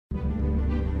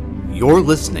You're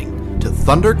listening to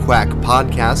Thunderquack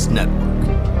Podcast Network.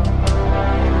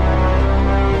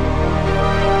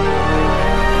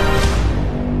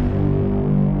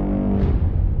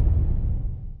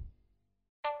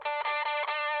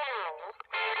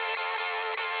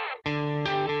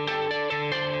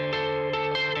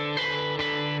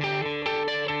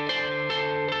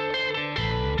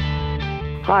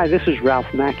 Hi, this is Ralph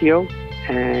Macchio,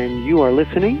 and you are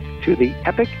listening to the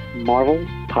Epic Marvel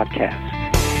Podcast.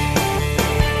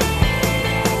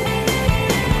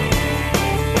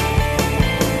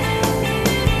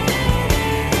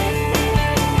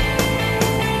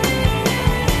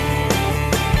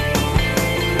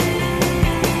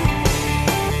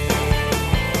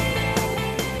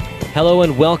 Hello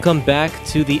and welcome back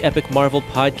to the Epic Marvel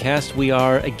Podcast. We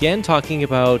are again talking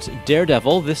about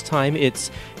Daredevil. This time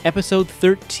it's episode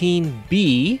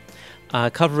 13B,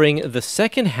 covering the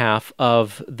second half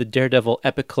of the Daredevil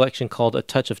Epic Collection called A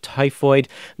Touch of Typhoid.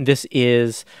 This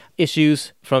is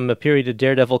issues from a period of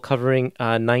Daredevil covering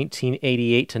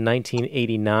 1988 to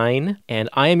 1989. And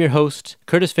I am your host,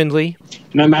 Curtis Findley.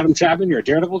 And I'm Adam Chapman, your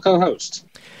Daredevil co-host.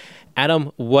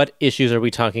 Adam, what issues are we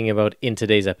talking about in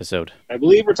today's episode? I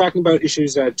believe we're talking about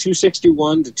issues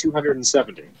 261 to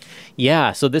 270.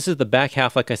 Yeah, so this is the back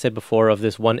half, like I said before, of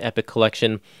this one epic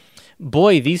collection.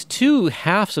 Boy, these two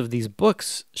halves of these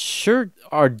books sure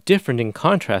are different in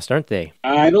contrast, aren't they?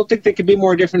 I don't think they could be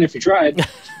more different if you tried.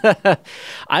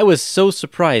 I was so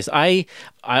surprised. I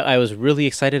was really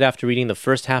excited after reading the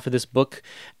first half of this book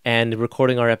and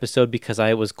recording our episode because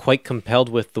I was quite compelled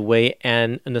with the way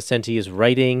Ann Nocenti is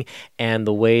writing and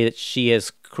the way that she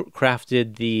has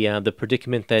crafted the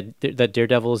predicament that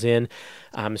Daredevil is in,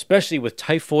 especially with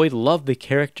Typhoid. Love the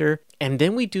character. And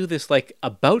then we do this like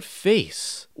about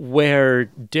face where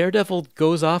Daredevil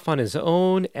goes off on his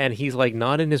own and he's like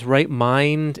not in his right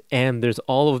mind. And there's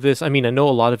all of this. I mean, I know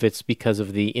a lot of it's because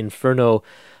of the Inferno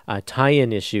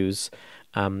tie-in issues.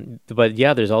 But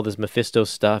yeah, there's all this Mephisto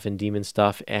stuff and demon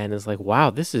stuff. And it's like, wow,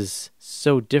 this is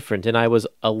so different. And I was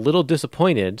a little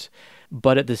disappointed.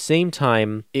 But at the same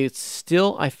time,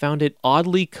 I found it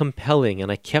oddly compelling, and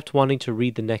I kept wanting to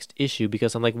read the next issue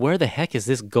because I'm like, where the heck is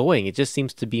this going? It just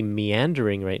seems to be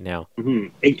meandering right now.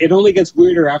 Mm-hmm. It only gets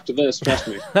weirder after this, trust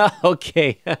me.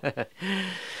 Okay.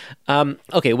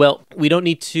 Okay, well, we don't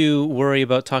need to worry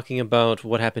about talking about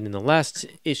what happened in the last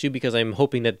issue because I'm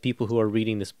hoping that people who are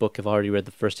reading this book have already read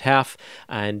the first half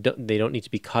and they don't need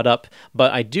to be caught up.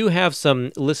 But I do have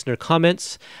some listener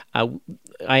comments.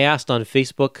 I asked on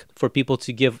Facebook for people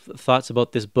to give thoughts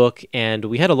about this book, and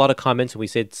we had a lot of comments, and we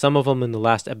said some of them in the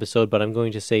last episode, but I'm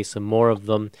going to say some more of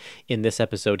them in this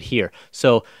episode here.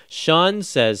 So Sean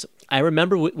says, I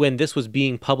remember when this was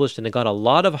being published and it got a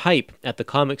lot of hype at the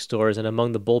comic stores and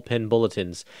among the bullpen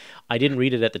bulletins. I didn't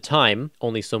read it at the time,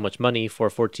 only so much money for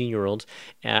a 14-year-old.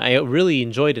 I really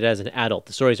enjoyed it as an adult.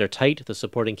 The stories are tight, the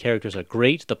supporting characters are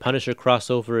great, the Punisher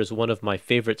crossover is one of my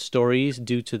favorite stories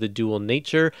due to the dual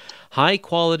nature, high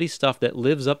quality stuff that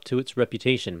lives up to its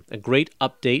reputation. A great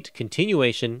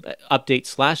continuation of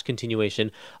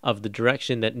the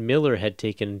direction that Miller had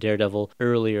taken Daredevil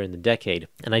earlier in the decade.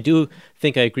 And I do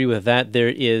think I agree with that. There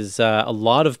is a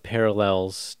lot of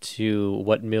parallels to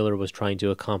what Miller was trying to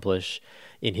accomplish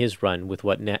in his run with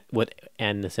what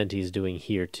Ann Nocenti is doing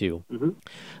here too.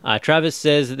 Mm-hmm. Travis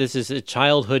says this is a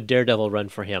childhood Daredevil run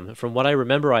for him. From what I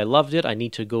remember, I loved it. I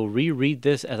need to go reread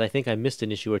this as I think I missed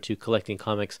an issue or two collecting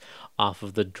comics off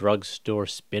of the drugstore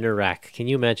spinner rack. Can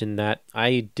you imagine that?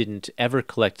 I didn't ever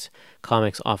collect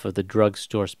comics off of the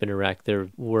drugstore spinner rack. There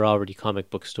were already comic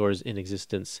book stores in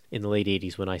existence in the late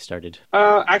 80s when I started.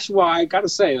 Actually, well, I gotta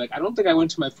say, I don't think I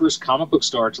went to my first comic book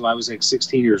store until I was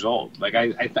 16 years old.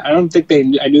 I don't think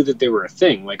I knew that they were a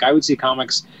thing. I would see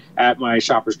comics at my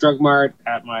Shoppers Drug Mart,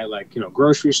 at my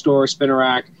grocery store, spinner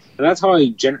rack, and that's how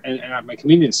and at my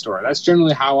convenience store. That's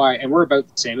generally how and we're about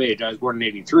the same age. I was born in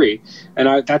 '83,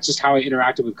 and that's just how I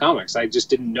interacted with comics. I just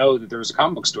didn't know that there was a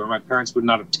comic book store. My parents would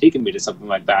not have taken me to something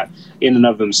like that in and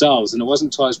of themselves, and it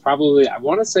wasn't until I was probably, I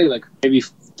want to say, maybe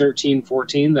 13,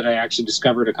 14 that I actually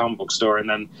discovered a comic book store and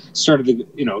then started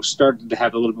to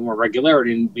have a little bit more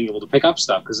regularity in being able to pick up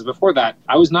stuff. Because before that,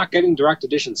 I was not getting direct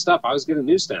edition stuff. I was getting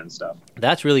newsstand stuff.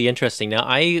 That's really interesting. Now,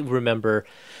 I remember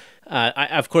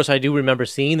Of course, I do remember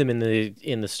seeing them in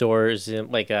the stores,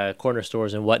 like corner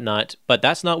stores and whatnot. But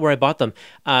that's not where I bought them.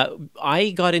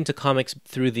 I got into comics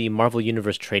through the Marvel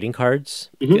Universe trading cards,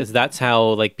 because that's how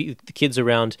like the kids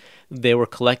around, they were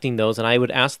collecting those, and I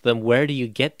would ask them, "Where do you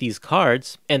get these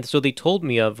cards?" And so they told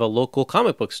me of a local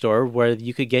comic book store where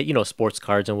you could get, sports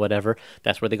cards and whatever.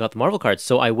 That's where they got the Marvel cards.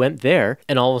 So I went there,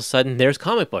 and all of a sudden, there's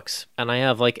comic books, and I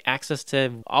have like access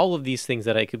to all of these things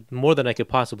that I could, more than I could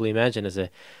possibly imagine as a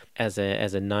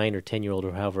 9 or 10-year-old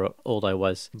or however old I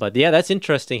was. But yeah, that's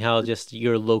interesting how just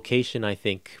your location, I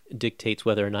think, dictates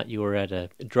whether or not you were at a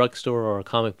drugstore or a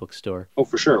comic book store. Oh,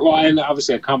 for sure. Well, and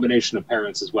obviously a combination of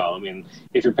parents as well. I mean,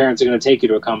 if your parents are going to take you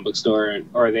to a comic book store,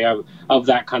 or they have of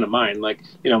that kind of mind, like,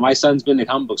 my son's been to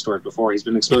comic book stores before. He's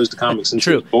been exposed to comics since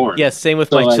he was born. Yes, same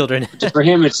with my children. Just for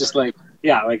him, it's just like,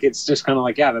 yeah, like it's just kind of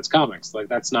like, yeah, that's comics. Like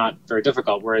that's not very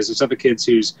difficult. Whereas there's other kids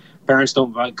whose parents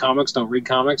don't buy comics, don't read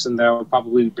comics, and they'll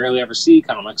probably barely ever see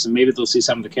comics, and maybe they'll see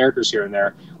some of the characters here and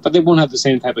there, but they won't have the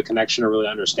same type of connection or really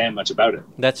understand much about it.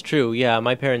 That's true. Yeah,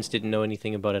 my parents didn't know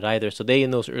anything about it either, so they in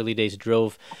those early days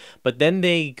drove, but then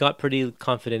they got pretty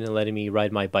confident in letting me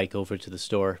ride my bike over to the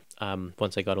store.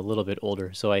 Once I got a little bit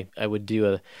older, so I would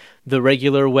do the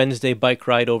regular Wednesday bike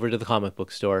ride over to the comic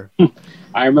book store.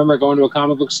 I remember going to a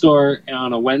comic book store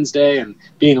on a Wednesday and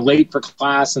being late for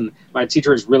class, and my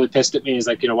teacher was really pissed at me. He's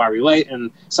like, why were you late?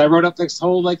 And so I wrote up this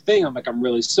whole thing. I'm like, I'm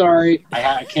really sorry.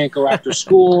 I can't go after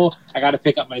school. I got to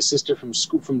pick up my sister from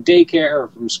daycare or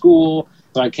from school.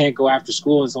 So I can't go after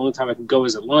school. It's the only time I can go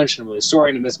is at lunch, and I'm really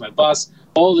sorry to miss my bus.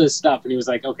 All this stuff. And he was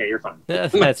like, okay, you're fine.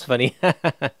 That's funny.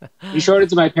 He showed it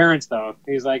to my parents, though.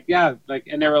 He was like, yeah.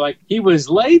 And they were like, he was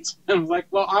late? And I was like,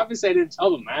 well, obviously I didn't tell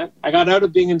them that. I got out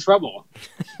of being in trouble.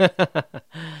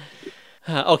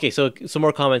 Okay, so some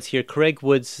more comments here. Craig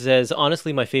Woods says,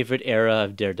 honestly, my favorite era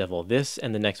of Daredevil. This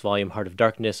and the next volume, Heart of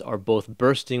Darkness, are both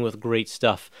bursting with great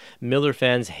stuff. Miller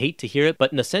fans hate to hear it,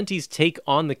 but Nocenti's take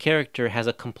on the character has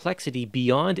a complexity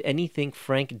beyond anything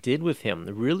Frank did with him,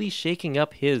 really shaking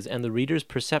up his and the reader's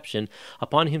perception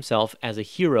upon himself as a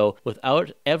hero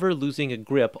without ever losing a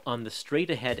grip on the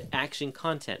straight-ahead action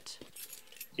content.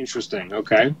 Interesting.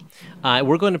 Okay.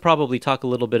 We're going to probably talk a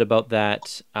little bit about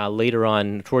that later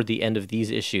on toward the end of these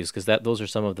issues, because those are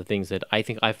some of the things that I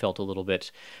think I felt a little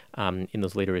bit in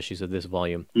those later issues of this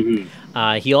volume.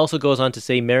 Mm-hmm. He also goes on to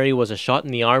say Mary was a shot in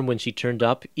the arm when she turned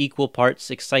up, equal parts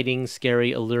exciting,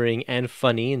 scary, alluring, and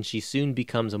funny, and she soon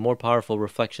becomes a more powerful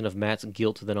reflection of Matt's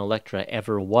guilt than Elektra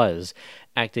ever was,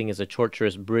 acting as a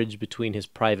torturous bridge between his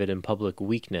private and public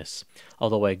weakness.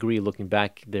 Although I agree, looking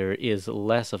back, there is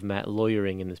less of Matt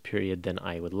lawyering in this period than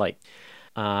I would like.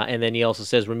 And then he also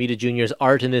says Romita Jr.'s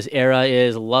art in this era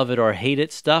is love it or hate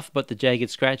it stuff, but the jagged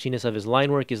scratchiness of his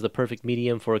line work is the perfect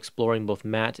medium for exploring both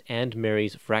Matt and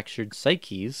Mary's fractured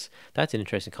psyches. That's an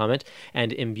interesting comment.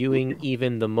 And imbuing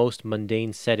even the most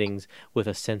mundane settings with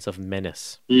a sense of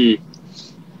menace.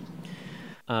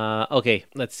 Okay,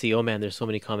 let's see. Oh man, there's so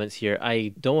many comments here.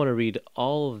 I don't want to read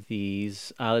all of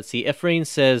these. Let's see. Ephraim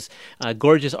says,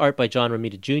 gorgeous art by John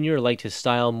Romita Jr. Liked his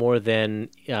style more than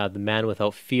The Man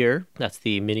Without Fear. That's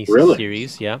the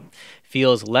mini-series, yeah.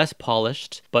 Feels less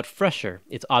polished, but fresher.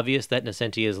 It's obvious that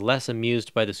Nocenti is less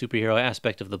amused by the superhero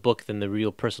aspect of the book than the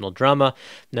real personal drama.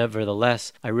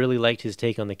 Nevertheless, I really liked his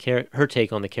take on her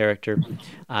take on the character.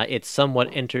 It's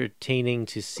somewhat entertaining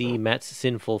to see Matt's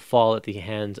sinful fall at the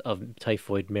hands of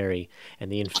Typhoid Mary,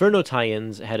 and the Inferno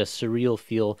tie-ins had a surreal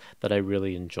feel that I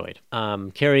really enjoyed.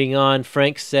 Carrying on,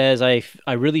 Frank says,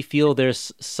 I really feel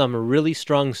there's some really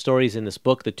strong stories in this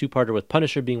book. The two-parter with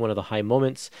Punisher being one of the high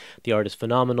moments. The art is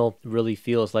phenomenal. Really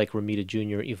feels like Romita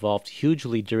Jr. evolved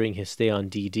hugely during his stay on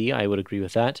DD. I would agree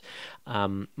with that.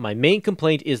 My main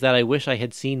complaint is that I wish I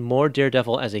had seen more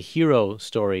Daredevil as a hero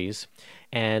stories,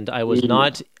 and I was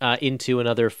not into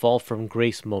another fall from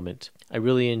grace moment. I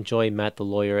really enjoy Matt the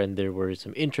Lawyer, and there were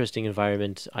some interesting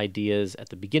environment ideas at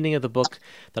the beginning of the book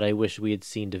that I wish we had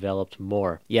seen developed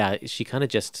more. Yeah, she kind of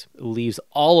just leaves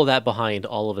all of that behind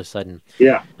all of a sudden.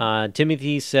 Yeah.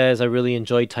 Timothy says, I really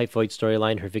enjoyed Typhoid's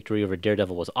storyline. Her victory over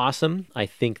Daredevil was awesome. I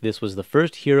think this was the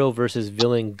first hero versus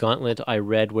villain gauntlet I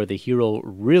read where the hero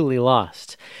really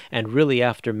lost. And really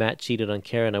after Matt cheated on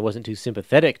Karen, I wasn't too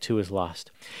sympathetic to his loss.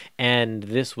 And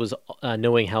this was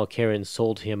knowing how Karen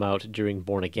sold him out during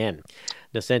Born Again.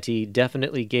 Nascenti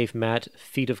definitely gave Matt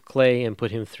feet of clay and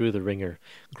put him through the ringer.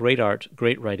 Great art,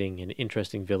 great writing, and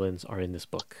interesting villains are in this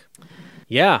book.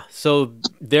 Yeah, so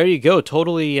there you go.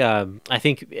 Totally, I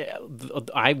think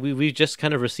we just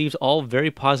kind of received all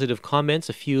very positive comments,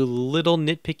 a few little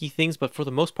nitpicky things, but for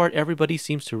the most part, everybody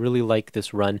seems to really like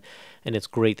this run, and it's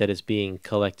great that it's being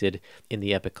collected in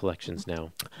the Epic collections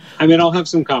now. I mean, I'll have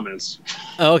some comments.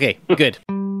 Oh, okay, good.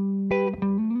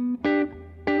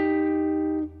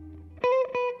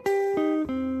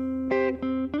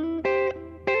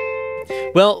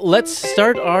 Well, let's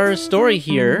start our story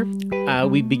here.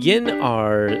 We begin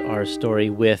our story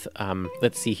with,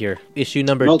 let's see here, issue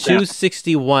number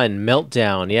 261,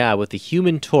 Meltdown, yeah, with the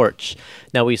Human Torch.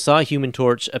 Now, we saw Human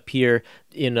Torch appear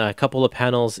in a couple of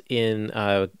panels in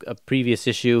a previous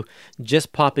issue,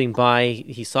 just popping by.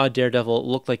 He saw Daredevil. It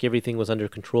looked like everything was under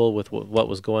control with what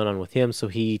was going on with him, so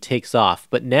he takes off.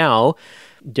 But now,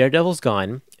 Daredevil's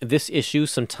gone. This issue,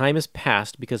 some time has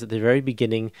passed because at the very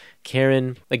beginning,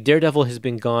 Daredevil has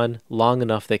been gone long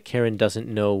enough that Karen doesn't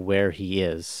know where he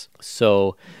is.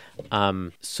 So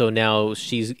now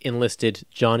she's enlisted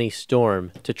Johnny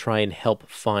Storm to try and help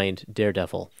find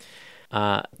Daredevil.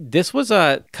 This was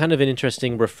a kind of an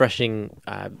interesting, refreshing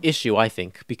issue, I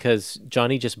think, because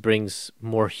Johnny just brings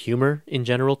more humor in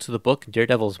general to the book.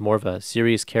 Daredevil's more of a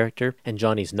serious character, and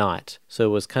Johnny's not. So it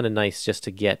was kind of nice just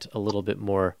to get a little bit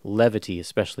more levity,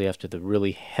 especially after the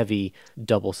really heavy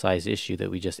double-sized issue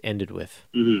that we just ended with.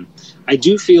 Mm-hmm. I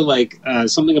do feel like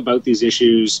something about these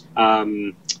issues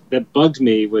that bugged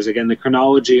me was, again, the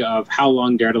chronology of how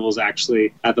long Daredevil's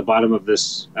actually at the bottom of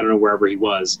this, I don't know, wherever he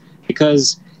was.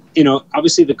 Because, you know,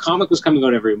 obviously the comic was coming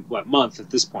out every, month at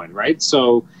this point, right?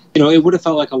 So, you know, it would have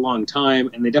felt like a long time,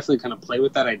 and they definitely kind of play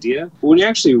with that idea. But when you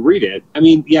actually read it, I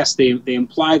mean, yes, they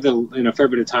imply that, you know, a fair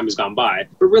bit of time has gone by,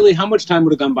 but really, how much time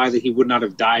would have gone by that he would not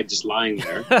have died just lying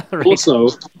there? Right. Also,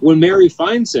 when Mary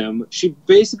finds him, she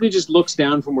basically just looks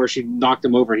down from where she knocked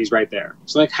him over, and he's right there.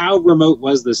 So, like, how remote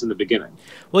was this in the beginning?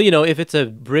 Well, you know, if it's a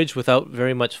bridge without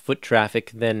very much foot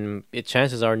traffic, then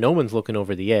chances are no one's looking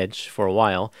over the edge for a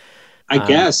while. I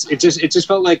guess it just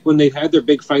felt like when they had their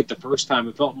big fight the first time,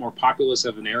 it felt more populous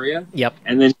of an area. Yep.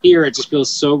 And then here it just feels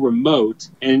so remote.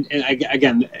 And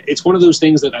again, it's one of those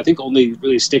things that I think only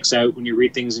really sticks out when you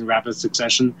read things in rapid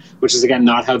succession, which is, again,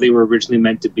 not how they were originally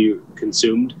meant to be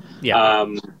consumed. Yeah.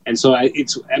 And so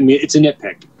it's a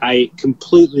nitpick. I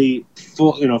completely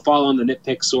fall on the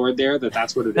nitpick sword there.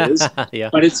 That's what it is. Yeah.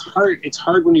 But it's hard. It's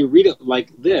hard when you read it like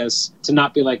this to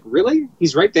not be like, really?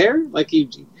 He's right there? Like he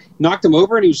knocked him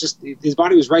over and his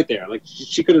body was right there. Like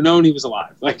she could have known he was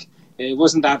alive. Like it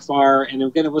wasn't that far, and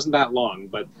again, it wasn't that long.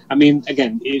 But I mean,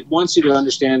 again, it wants you to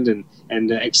understand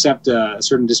and accept a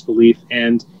certain disbelief,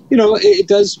 and you know, it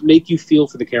does make you feel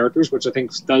for the characters, which I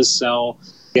think does sell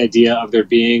the idea of there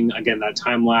being, again, that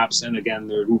time lapse, and again,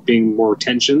 there being more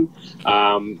tension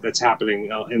that's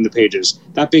happening in the pages.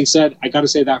 That being said, I got to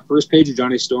say that first page of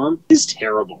Johnny Storm is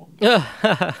terrible.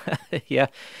 Yeah.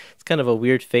 It's kind of a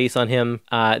weird face on him.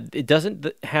 It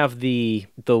doesn't have the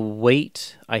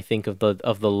weight, I think, of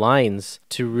the lines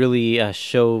to really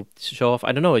show off.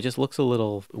 I don't know. It just looks a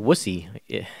little wussy.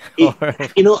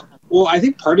 Well, I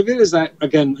think part of it is that,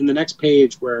 again, in the next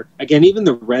page, where again, even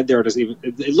the red there doesn't even.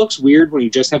 It looks weird when you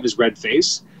just have his red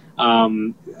face.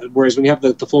 Whereas when you have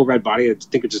the full red body, I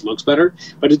think it just looks better.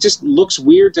 But it just looks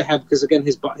weird to have, because again,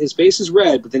 his face is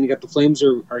red, but then you got the flames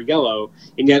are yellow,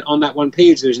 and yet on that one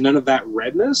page, there's none of that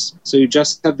redness. So you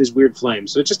just have these weird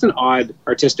flames. So it's just an odd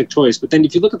artistic choice. But then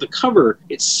if you look at the cover,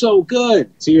 it's so good.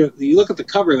 So you look at the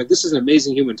cover, like, this is an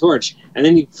amazing Human Torch, and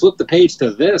then you flip the page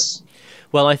to this.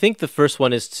 Well, I think the first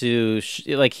one is to,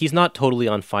 he's not totally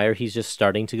on fire. He's just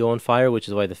starting to go on fire, which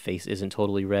is why the face isn't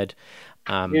totally red.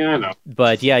 Yeah, I know.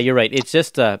 But yeah, you're right. It's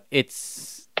just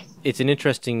it's an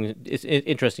interesting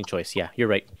choice. Yeah, you're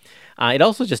right. It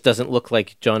also just doesn't look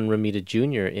like John Romita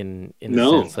Jr. in a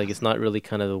sense. Like, it's not really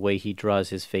kind of the way he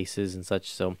draws his faces and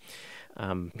such. So,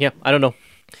 yeah, I don't know.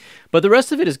 But the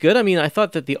rest of it is good. I mean, I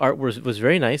thought that the art was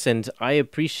very nice, and I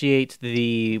appreciate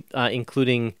the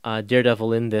including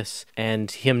Daredevil in this and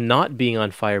him not being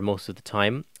on fire most of the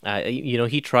time. You know,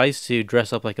 he tries to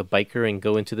dress up like a biker and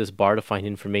go into this bar to find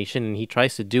information, and he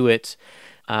tries to do it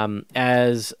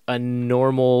as a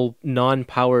normal,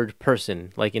 non-powered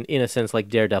person, like in a sense like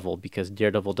Daredevil, because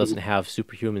Daredevil doesn't have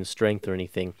superhuman strength or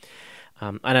anything.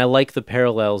 And I like the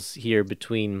parallels here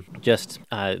between just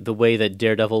the way that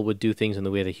Daredevil would do things and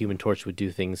the way that Human Torch would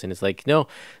do things. And it's like, no,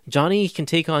 Johnny can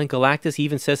take on Galactus. He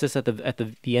even says this at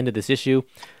the end of this issue.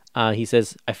 He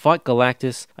says, I fought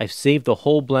Galactus, I've saved the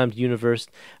whole blamed universe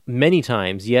many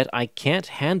times, yet I can't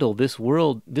handle this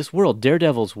world,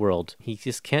 Daredevil's world. He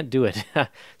just can't do it.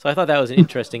 So I thought that was an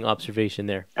interesting observation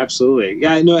there. Absolutely.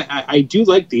 Yeah, I do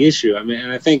like the issue. I mean,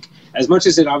 and I think as much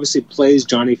as it obviously plays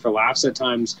Johnny for laughs at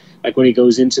times, like when he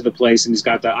goes into the place and he's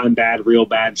got the I'm bad, real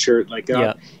bad shirt, like,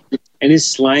 Yeah. And his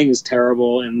slang is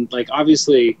terrible. And like,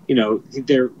 obviously,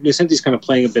 Nocenti's kind of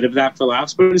playing a bit of that for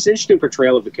laughs, but it's an interesting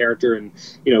portrayal of the character and,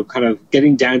 kind of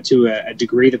getting down to a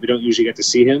degree that we don't usually get to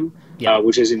see him,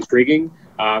 which is intriguing.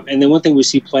 And then one thing we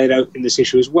see played out in this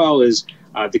issue as well is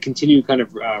the continued kind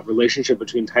of relationship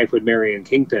between Typhoid Mary and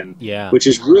Kingpin, which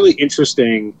is really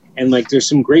interesting. And like, there's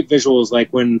some great visuals, like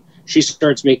when she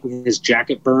starts making his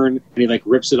jacket burn and he like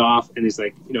rips it off and he's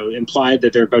like, implied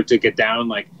that they're about to get down.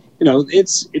 Like,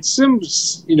 it's some,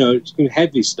 it's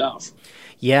heavy stuff.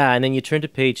 Yeah, and then you turn to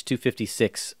page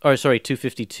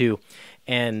 252,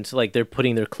 and like they're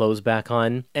putting their clothes back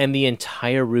on, and the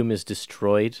entire room is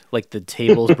destroyed. Like the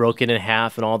table's broken in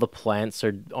half, and all the plants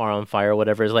are on fire or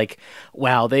whatever. It's like,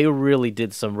 wow, they really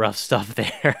did some rough stuff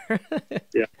there.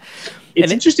 Yeah.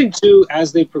 It's interesting, too,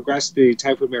 as they progress the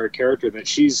Typhoid Mary character, that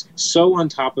she's so on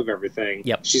top of everything.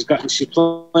 Yep. She's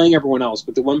playing everyone else,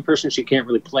 but the one person she can't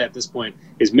really play at this point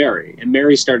is Mary, and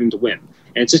Mary's starting to win.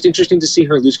 And it's just interesting to see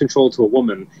her lose control to a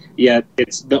woman, yet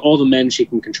it's all the men she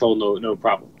can control no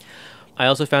problem. I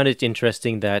also found it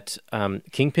interesting that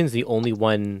Kingpin's the only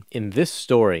one in this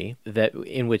story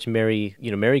in which Mary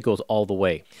goes all the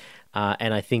way.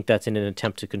 And I think that's in an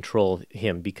attempt to control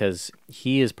him, because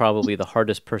he is probably the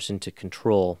hardest person to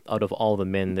control out of all the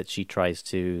men that she tries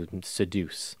to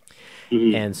seduce.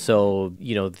 Mm-hmm. And so,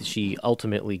 she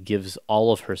ultimately gives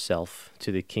all of herself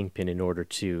to the Kingpin in order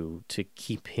to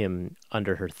keep him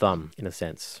under her thumb, in a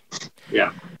sense.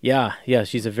 Yeah. Yeah,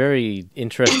 she's a very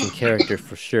interesting character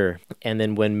for sure. And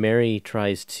then when Mary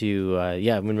tries to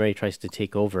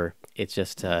take over, it's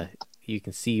just you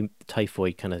can see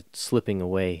Typhoid kind of slipping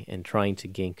away and trying to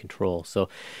gain control. So,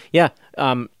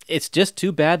 it's just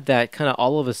too bad that kind of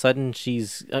all of a sudden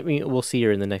we'll see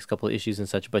her in the next couple of issues and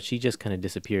such, but she just kind of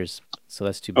disappears. So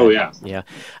that's too bad. Oh, yeah.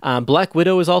 Yeah. Black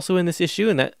Widow is also in this issue,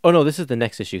 and this is the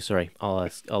next issue. Sorry. I'll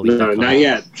leave that. Not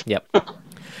yet. Yep.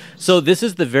 So this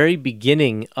is the very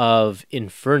beginning of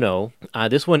Inferno.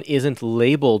 This one isn't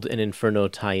labeled an Inferno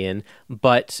tie-in,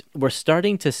 but we're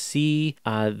starting to see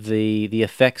the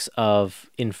effects of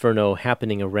Inferno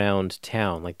happening around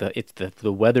town. Like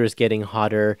the weather is getting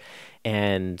hotter,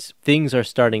 and things are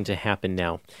starting to happen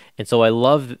now. And so I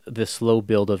love the slow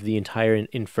build of the entire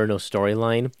Inferno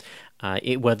storyline.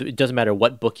 It doesn't matter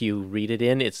what book you read it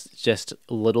in, it's just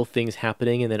little things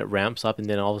happening, and then it ramps up, and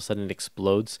then all of a sudden it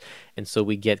explodes. And so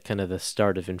we get kind of the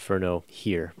start of Inferno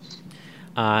here.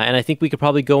 And I think we could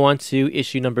probably go on to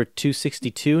issue number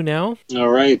 262 now. All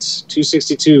right,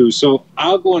 262. So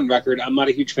I'll go on record. I'm not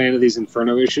a huge fan of these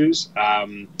Inferno issues.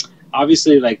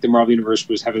 Obviously, like, the Marvel Universe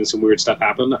was having some weird stuff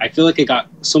happen. I feel like it got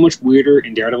so much weirder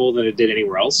in Daredevil than it did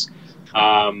anywhere else.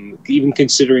 Even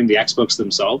considering the X-books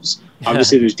themselves.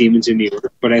 Obviously, there's demons in New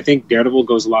York, but I think Daredevil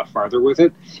goes a lot farther with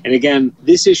it. And again,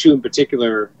 this issue in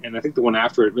particular, and I think the one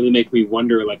after it, really make me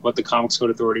wonder, like, what the Comics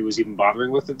Code Authority was even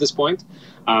bothering with at this point.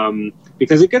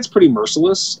 Because it gets pretty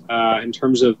merciless in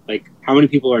terms of, like, how many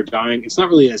people are dying. It's not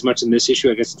really as much in this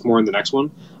issue. I guess it's more in the next one.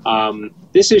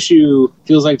 This issue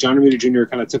feels like John Romita Jr.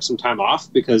 kind of took some time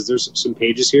off, because there's some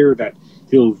pages here that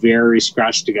feel very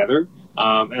scratched together.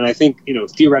 And I think,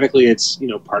 theoretically it's,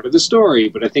 part of the story,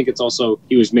 but I think it's also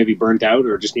he was maybe burnt out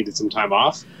or just needed some time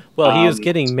off. Well, he was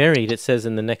getting married, it says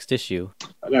in the next issue.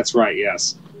 That's right,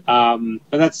 yes. But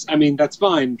that's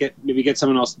fine. Maybe get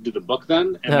someone else to do the book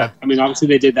then. And obviously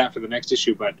they did that for the next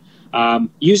issue, but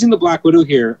using the Black Widow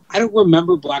here, I don't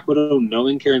remember Black Widow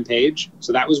knowing Karen Page,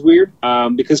 so that was weird.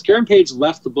 Because Karen Page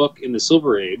left the book in the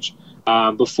Silver Age,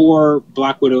 before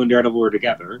Black Widow and Daredevil were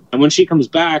together. And when she comes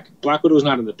back, Black Widow is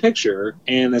not in the picture.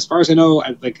 And as far as I know,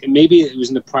 maybe it was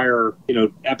in the prior,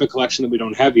 Epic collection that we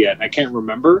don't have yet. I can't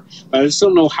remember, but I just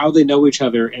don't know how they know each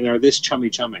other and are this chummy.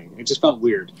 It just felt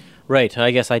weird. Right.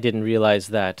 I guess I didn't realize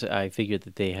that. I figured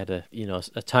that they had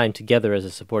a time together as a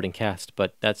supporting cast,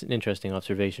 but that's an interesting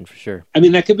observation for sure. I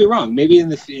mean, that could be wrong. Maybe in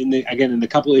the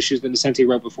couple issues that Nocenti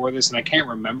wrote before this, and I can't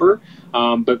remember,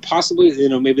 but possibly,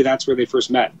 maybe that's where they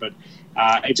first met. But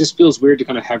it just feels weird to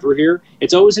kind of have her here.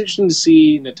 It's always interesting to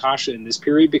see Natasha in this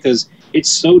period because it's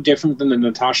so different than the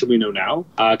Natasha we know now,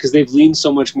 because they've leaned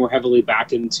so much more heavily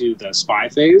back into the spy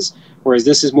phase, whereas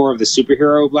this is more of the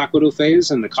superhero Black Widow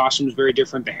phase, and the costume is very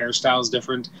different, the hairstyle is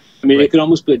different. I mean, It could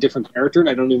almost be a different character, and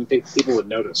I don't even think people would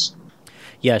notice.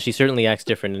 Yeah, she certainly acts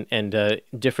different, and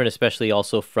different especially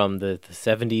also from the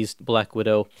 70s Black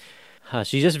Widow.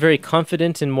 She's just very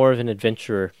confident and more of an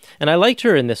adventurer. And I liked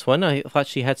her in this one. I thought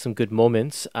she had some good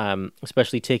moments,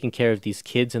 especially taking care of these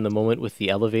kids in the moment with the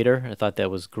elevator. I thought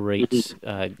that was great,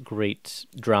 great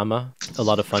drama, a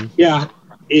lot of fun. Yeah.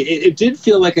 It did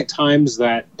feel like at times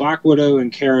that Black Widow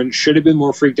and Karen should have been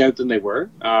more freaked out than they were.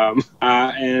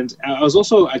 And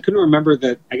I couldn't remember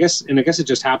that, I guess it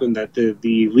just happened that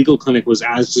the legal clinic was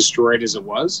as destroyed as it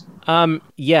was.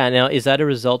 Yeah, now, is that a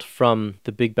result from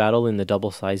the big battle in the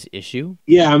double-sized issue?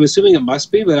 Yeah, I'm assuming it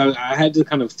must be, but I had to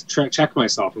kind of check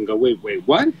myself and go, wait,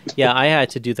 what? Yeah, I had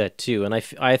to do that too. And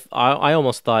I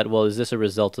almost thought, well, is this a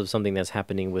result of something that's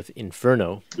happening with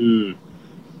Inferno?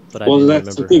 But well,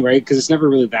 that's the thing, right? Because it's never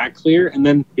really that clear. And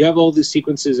then you have all these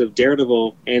sequences of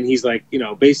Daredevil, and he's like,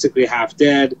 basically half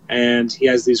dead, and he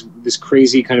has this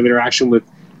crazy kind of interaction with,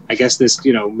 I guess, this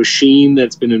machine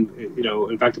that's been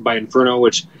infected by Inferno,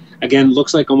 which again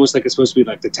looks like almost like it's supposed to be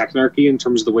like the Technarchy in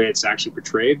terms of the way it's actually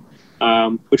portrayed,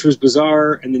 which was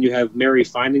bizarre. And then you have Mary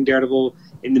finding Daredevil.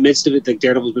 In the midst of it, like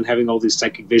Daredevil's been having all these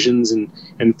psychic visions, and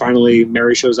finally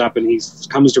Mary shows up, and he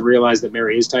comes to realize that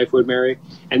Mary is Typhoid Mary.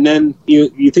 And then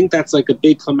you think that's like a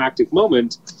big climactic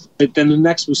moment, but then the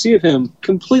next we see of him,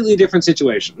 completely different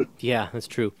situation. Yeah, that's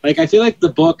true. Like, I feel like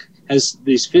the book has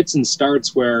these fits and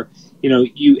starts where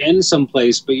you end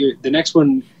someplace, but the next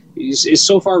one is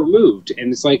so far removed,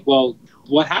 and it's like, well,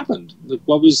 what happened? Like,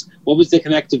 what was the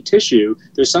connective tissue?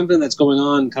 There's something that's going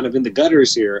on kind of in the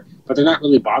gutters here, but they're not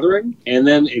really bothering. And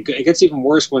then it gets even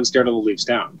worse once Daredevil leaves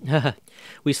town.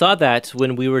 We saw that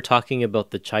when we were talking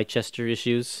about the Chichester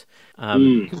issues.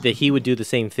 That he would do the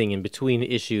same thing in between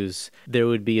issues. There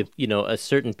would be a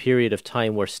certain period of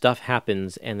time where stuff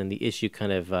happens, and then the issue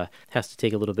kind of has to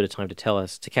take a little bit of time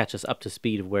to catch us up to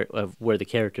speed of where the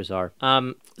characters are.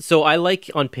 So I like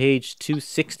on page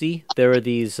 260 there are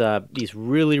these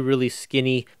really, really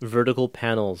skinny vertical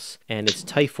panels, and it's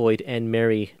Typhoid and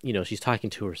Mary. She's talking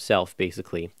to herself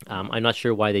basically. I'm not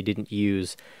sure why they didn't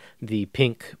use the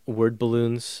pink word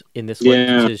balloons in this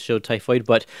one to show Typhoid.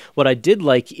 But what I did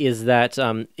like is that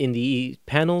in the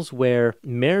panels where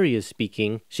Mary is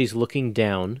speaking, she's looking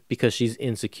down because she's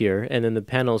insecure. And in the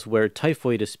panels where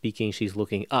Typhoid is speaking, she's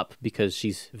looking up because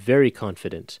she's very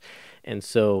confident. And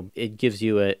so it gives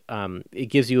you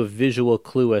a visual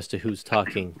clue as to who's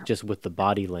talking just with the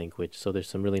body language. So there's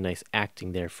some really nice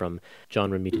acting there from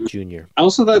John Romita Jr. I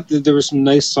also thought that there were some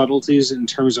nice subtleties in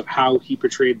terms of how he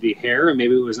portrayed the hair, and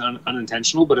maybe it was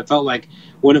unintentional, but it felt like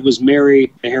when it was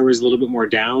Mary, the hair was a little bit more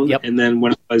down, and then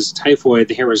when it was Typhoid,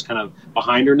 the hair was kind of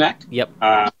behind her neck,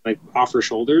 like off her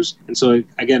shoulders. And so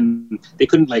again, they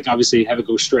couldn't obviously have it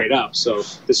go straight up. So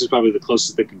this is probably the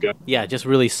closest they could go. Yeah, just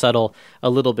really subtle, a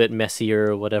little bit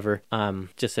messier or whatever,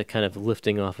 just a kind of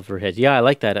lifting off of her head. Yeah, I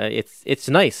like that. It's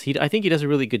nice. I think he does a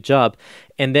really good job.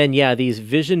 And then these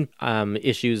vision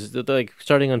issues, like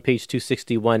starting on page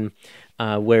 261,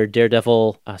 where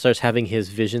Daredevil starts having his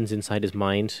visions inside his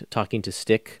mind, talking to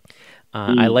Stick.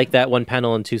 I like that one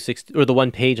panel on 260, or the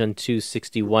one page on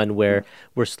 261, where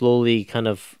we're slowly kind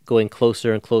of going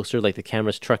closer and closer, like the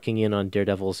camera's trucking in on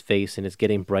Daredevil's face, and it's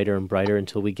getting brighter and brighter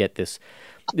until we get this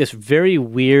very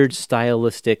weird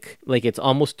stylistic, like it's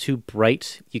almost too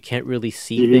bright. You can't really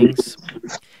see things.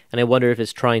 And I wonder if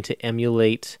it's trying to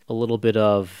emulate a little bit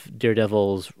of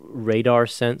Daredevil's radar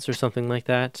sense or something like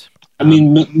that. I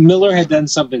mean, Miller had done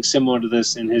something similar to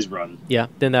this in his run. Yeah,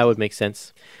 then that would make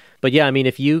sense. But yeah, I mean,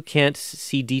 if you can't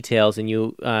see details and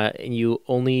you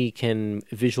only can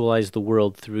visualize the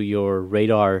world through your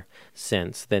radar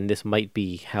sense, then this might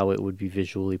be how it would be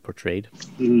visually portrayed.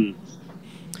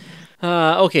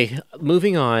 Okay,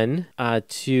 moving on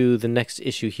to the next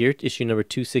issue here, issue number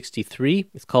 263.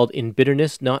 It's called In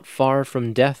Bitterness, Not Far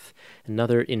from Death,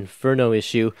 another Inferno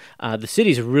issue. The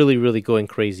city's really, really going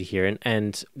crazy here.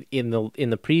 And in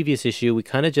the previous issue, we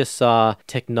kind of just saw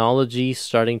technology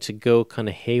starting to go kind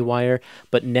of haywire.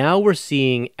 But now we're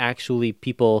seeing actually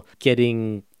people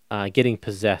getting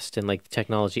possessed and like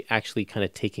technology actually kind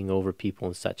of taking over people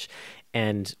and such.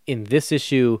 And in this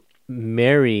issue,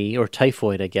 Mary, or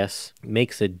Typhoid, I guess,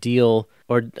 makes a deal,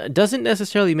 or doesn't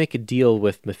necessarily make a deal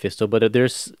with Mephisto, but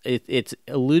it's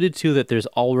alluded to that there's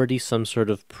already some sort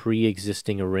of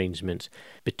pre-existing arrangement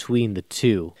between the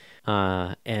two,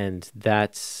 and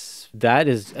that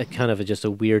is a kind of just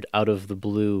a weird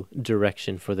out-of-the-blue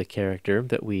direction for the character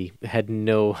that we had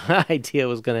no idea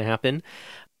was going to happen.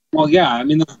 Well, yeah, I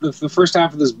mean, the first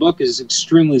half of this book is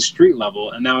extremely street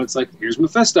level, and now it's like, here's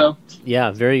Mephisto.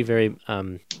 Yeah, very, very,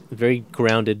 very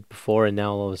grounded before, and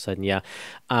now all of a sudden,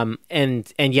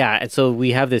 and so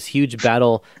we have this huge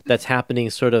battle that's happening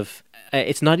sort of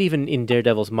it's not even in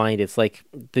Daredevil's mind. It's like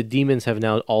the demons have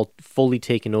now all fully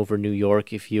taken over New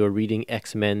York. If you're reading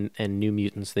X-Men and New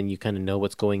Mutants, then you kind of know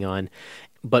what's going on.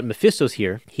 But Mephisto's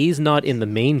here. He's not in the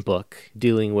main book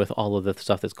dealing with all of the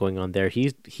stuff that's going on there.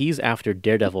 He's after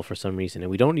Daredevil for some reason, and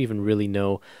we don't even really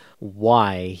know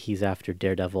why he's after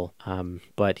Daredevil.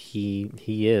 But he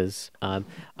is.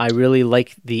 I really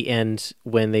like the end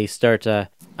when they start. Oh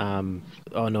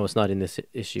no, it's not in this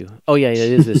issue. Oh yeah, it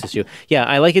is this issue. Yeah,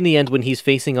 I like in the end when he's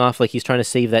facing off, like he's trying to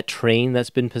save that train that's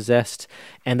been possessed,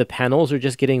 and the panels are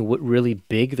just getting really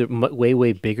big. They're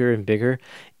way bigger and bigger.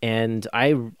 And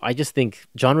I just think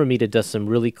John Romita does some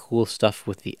really cool stuff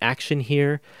with the action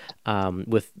here,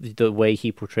 with the way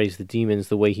he portrays the demons,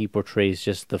 the way he portrays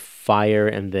just the fire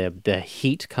and the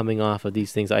heat coming off of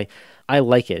these things. I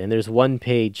like it. And there's one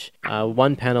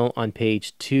panel on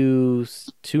page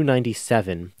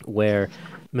 297 where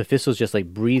Mephisto's just like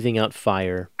breathing out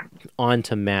fire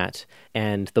onto Matt,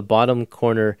 and the bottom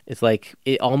corner is like,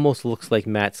 it almost looks like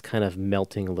Matt's kind of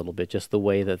melting a little bit, just the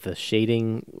way that the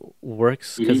shading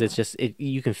works, because it's just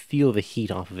you can feel the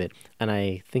heat off of it, and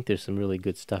I think there's some really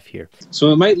good stuff here.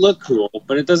 So it might look cool,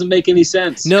 but it doesn't make any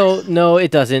sense. No,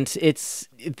 it doesn't. It's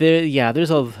there. Yeah,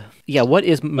 there's a. Yeah, what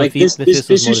is like this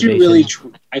issue really?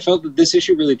 I felt that this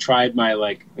issue really tried my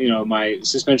my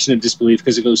suspension of disbelief,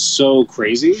 because it goes so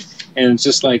crazy, and it's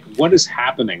just like, what is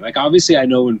happening? Like, obviously I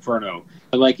know Inferno,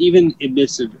 but like even in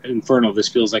midst of Inferno, this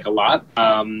feels like a lot.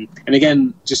 And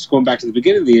again, just going back to the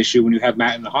beginning of the issue, when you have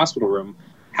Matt in the hospital room,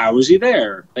 how is he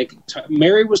there? Like,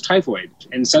 Mary was typhoid,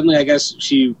 and suddenly I guess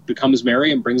she becomes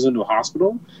Mary and brings him to a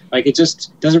hospital. Like, it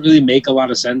just doesn't really make a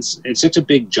lot of sense. It's such a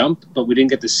big jump, but we didn't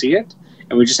get to see it,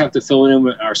 and we just have to fill it in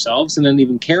with ourselves. And then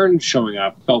even Karen showing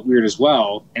up felt weird as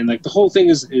well. And like, the whole thing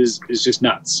is just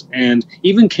nuts. And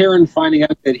even Karen finding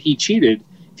out that he cheated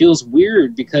feels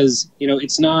weird, because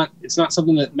it's not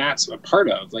something that Matt's a part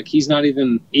of. Like, he's not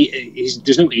even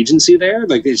there's no agency there.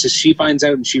 Like, it's just she finds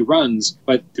out and she runs,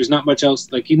 but there's not much else.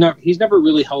 Like, he's never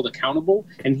really held accountable.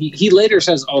 And he later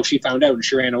says, oh, she found out and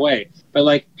she ran away. But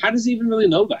like, how does he even really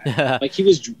know that? Like, he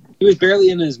was barely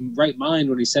in his right mind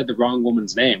when he said the wrong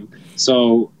woman's name.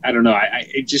 So I don't know.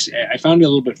 I found it a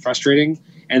little bit frustrating.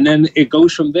 And then it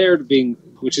goes from there to being,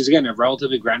 which is again a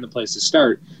relatively grand place to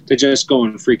start, to just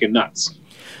going freaking nuts.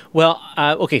 Well,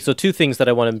 okay, so two things that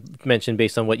I want to mention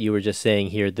based on what you were just saying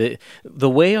here. The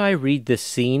way I read this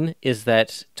scene is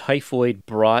that Typhoid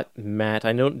brought Matt,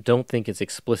 I don't think it's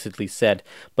explicitly said,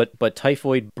 but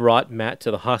Typhoid brought Matt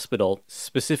to the hospital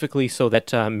specifically so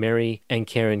that Mary and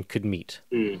Karen could meet.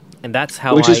 And that's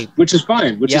how which is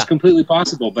fine, which is completely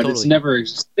possible, but totally. It's never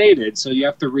stated, so you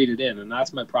have to read it in, and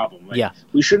that's my problem. Like,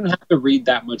 we shouldn't have to read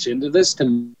that much into this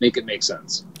to make it make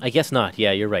sense. I guess not.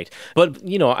 Yeah, you're right. But,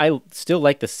 I still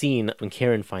like the scene when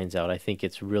Karen finds out. I think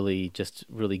it's really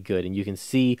good. And you can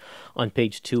see on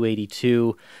page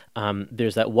 282,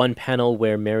 there's that one panel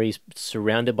where Mary's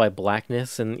surrounded by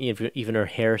blackness, and even her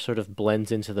hair sort of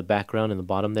blends into the background in the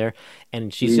bottom there.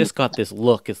 And she's just got this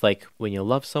look. It's like, when you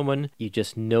love someone, you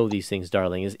just know these things,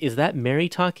 darling. Is that Mary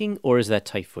talking, or is that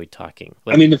Typhoid talking?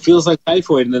 Like, I mean, it feels like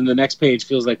Typhoid, and then the next page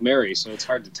feels like Mary, so it's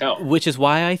hard to tell. Which is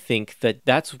why I think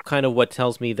that's kind of what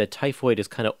tells me that Typhoid is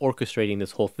kind of orchestrating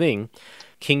this whole thing.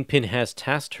 Kingpin has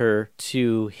tasked her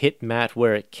to hit Matt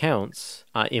where it counts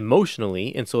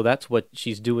emotionally, and so that's what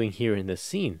she's doing here in this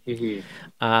scene.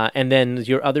 And then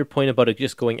your other point about it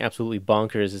just going absolutely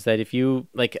bonkers is that if you,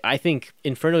 like, I think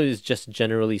Inferno is just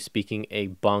generally speaking a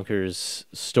bonkers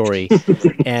story,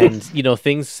 and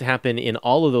things happen in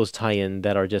all of those tie-in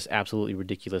that are just absolutely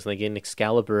ridiculous. Like in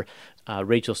Excalibur,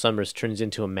 Rachel Summers turns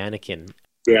into a mannequin.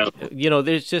 Yeah,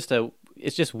 there's just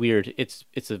it's just weird.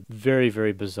 It's a very,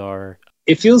 very bizarre.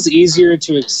 It feels easier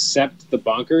to accept the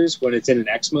bonkers when it's in an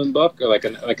X-Men book, or like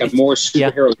a more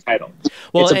superhero title.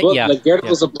 Well, it's a book like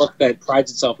Daredevil's a book that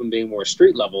prides itself on being more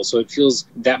street level, so it feels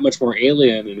that much more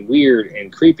alien and weird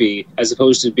and creepy, as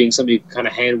opposed to being somebody kind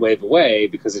of hand wave away,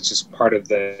 because it's just part of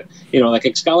the, like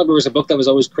Excalibur was a book that was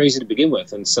always crazy to begin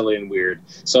with and silly and weird.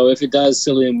 So if it does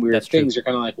silly and weird things, you're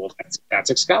kind of like, well,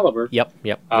 that's Excalibur. Yep,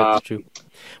 that's true.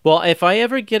 Well, if I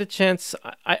ever get a chance,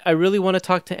 I really want to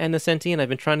talk to Ann Nocenti, and I've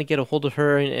been trying to get a hold of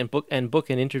her and book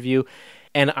an interview.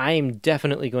 And I'm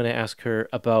definitely going to ask her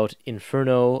about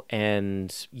Inferno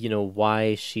and,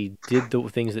 why she did the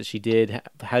things that she did.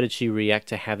 How did she react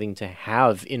to having to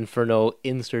have Inferno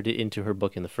inserted into her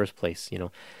book in the first place?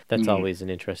 That's always an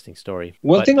interesting story.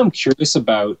 One thing I'm curious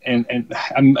about, and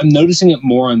I'm noticing it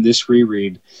more on this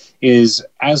reread, is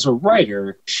as a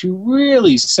writer, she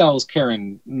really sells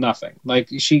Karen nothing. Like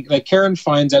Karen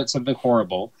finds out something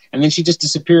horrible, and then she just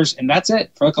disappears, and that's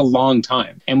it for like a long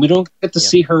time. And we don't get to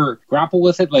see her grapple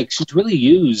with it. Like, she's really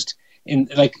used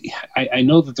I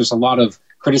know that there's a lot of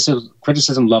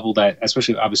criticism leveled at,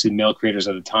 especially obviously male creators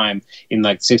at the time in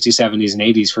like 60s, 70s, and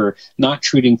 80s for not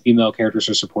treating female characters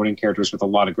or supporting characters with a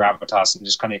lot of gravitas and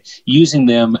just kind of using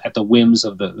them at the whims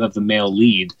of the male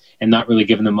lead and not really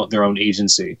giving them their own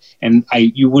agency. And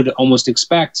you would almost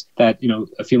expect that,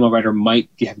 a female writer might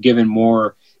have given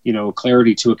more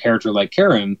clarity to a character like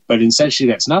Karen, but instead she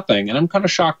gets nothing. And I'm kind of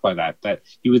shocked by that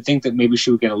you would think that maybe she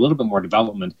would get a little bit more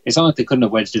development. It's not like they couldn't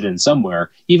have wedged it in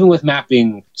somewhere. Even with Matt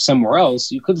being somewhere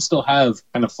else, you could still have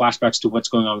kind of flashbacks to what's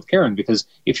going on with Karen, because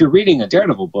if you're reading a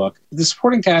Daredevil book, the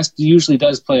supporting cast usually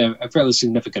does play a fairly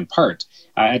significant part,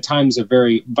 at times a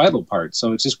very vital part.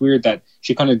 So it's just weird that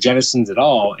she kind of jettisons it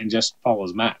all and just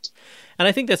follows Matt. And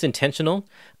I think that's intentional.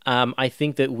 I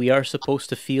think that we are supposed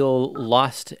to feel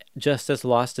lost, just as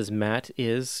lost as Matt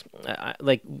is.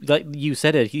 Like you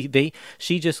said it,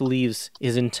 she just leaves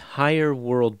his entire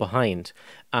world behind.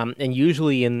 And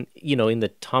usually in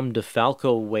the Tom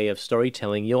DeFalco way of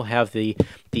storytelling, you'll have the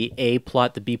A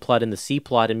plot, the B plot, and the C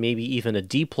plot, and maybe even a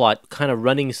D plot kind of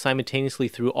running simultaneously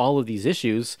through all of these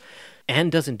issues. Anne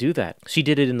doesn't do that. She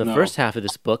did it in the first half of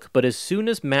this book, but as soon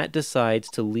as Matt decides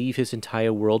to leave his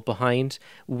entire world behind,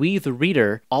 we, the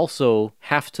reader, also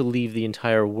have to leave the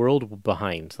entire world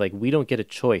behind. Like, we don't get a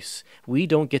choice. We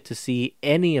don't get to see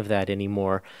any of that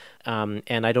anymore.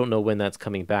 And I don't know when that's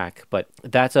coming back, but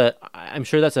I'm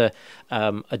sure that's a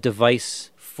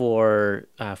device for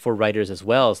writers as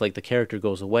well. It's like the character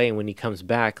goes away, and when he comes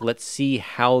back, let's see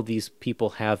how these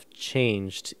people have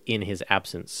changed in his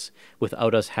absence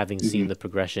without us having seen the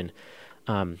progression.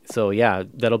 So yeah,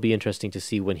 that'll be interesting to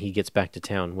see when he gets back to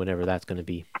town, whenever that's going to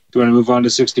be. Do you want to move on to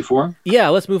 64? Yeah,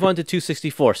 let's move on to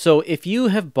 264. So if you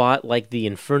have bought like the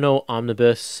Inferno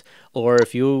Omnibus, or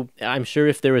I'm sure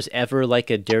if there was ever like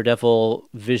a Daredevil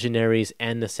Visionaries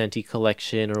and Nascenti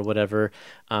collection or whatever,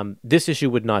 this issue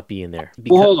would not be in there.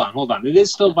 Well, hold on. It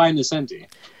is still by Nascenti.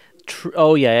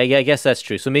 Oh yeah, I guess that's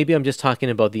true. So maybe I'm just talking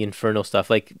about the Inferno stuff.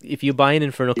 Like if you buy an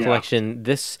Inferno collection,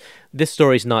 this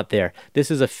story's not there. This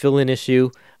is a fill-in issue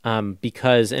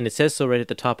because, and it says so right at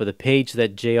the top of the page,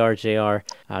 that JR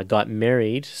got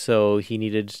married, so he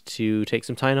needed to take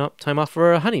some time off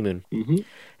for a honeymoon. Mm-hmm.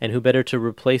 And who better to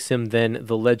replace him than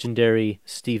the legendary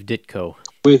Steve Ditko,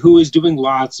 who was doing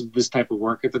lots of this type of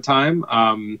work at the time.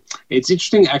 It's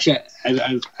interesting, actually.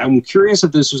 I'm curious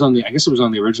if this was I guess it was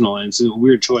on the original, and it's a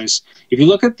weird choice. If you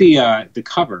look at the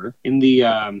cover in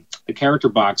the character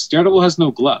box, Daredevil has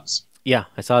no gloves. Yeah,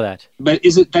 I saw that. But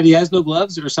is it that he has no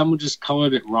gloves, or someone just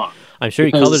colored it wrong? I'm sure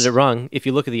he colored it wrong. If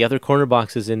you look at the other corner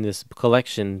boxes in this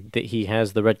collection, that he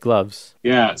has the red gloves.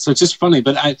 Yeah, so it's just funny.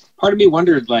 But part of me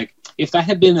wondered, like, if that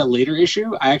had been a later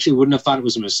issue, I actually wouldn't have thought it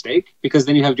was a mistake, because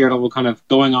then you have Daredevil kind of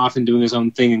going off and doing his own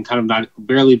thing and kind of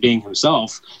barely being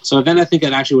himself. So then I think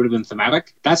it actually would have been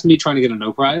thematic. That's me trying to get a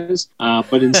no prize.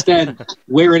 But instead,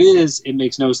 where it is, it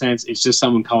makes no sense. It's just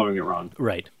someone coloring it wrong.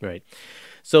 Right.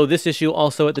 So this issue,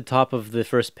 also at the top of the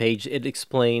first page, it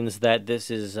explains that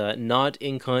this is not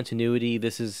in continuity.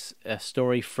 This is a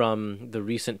story from the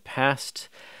recent past.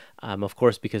 Of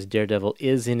course, because Daredevil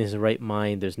is in his right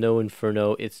mind, there's no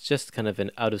Inferno. It's just kind of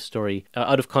an out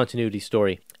of continuity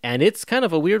story. And it's kind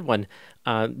of a weird one.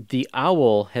 The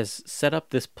Owl has set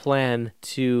up this plan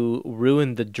to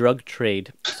ruin the drug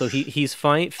trade. So he's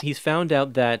found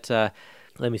out that...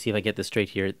 let me see if I get this straight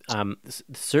here.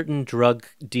 Certain drug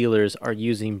dealers are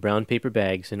using brown paper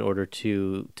bags in order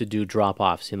to do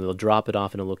drop-offs. They'll drop it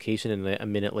off in a location, and a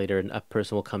minute later, a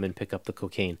person will come and pick up the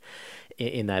cocaine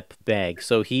in that bag.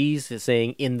 So he's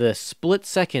saying in the split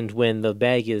second when the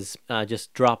bag is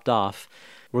just dropped off,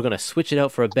 we're going to switch it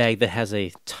out for a bag that has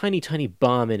a tiny, tiny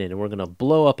bomb in it, and we're going to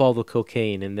blow up all the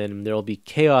cocaine, and then there'll be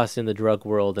chaos in the drug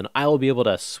world, and I will be able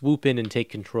to swoop in and take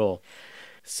control.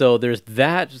 So there's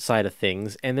that side of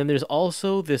things, and then there's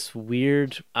also this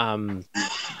weird homeless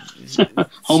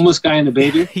guy and a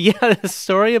baby. Yeah, the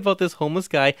story about this homeless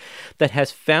guy that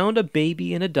has found a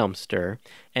baby in a dumpster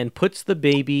and puts the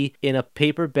baby in a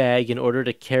paper bag in order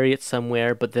to carry it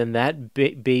somewhere, but then that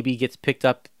baby gets picked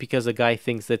up because the guy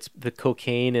thinks that's the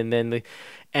cocaine,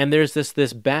 and there's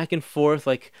this back and forth,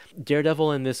 like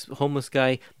Daredevil and this homeless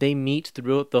guy, they meet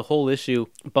throughout the whole issue,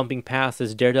 bumping paths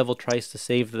as Daredevil tries to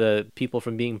save the people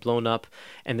from being blown up,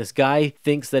 and this guy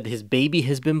thinks that his baby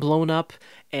has been blown up,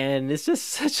 and it's just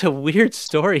such a weird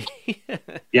story.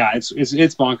 Yeah, it's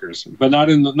bonkers, but not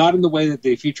in the way that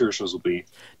the future issues will be.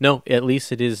 No, at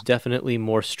least it is definitely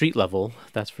more street level,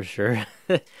 that's for sure.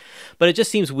 But it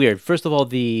just seems weird. First of all,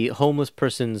 the homeless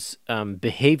person's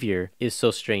behavior is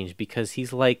so strange because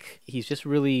he's just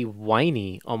really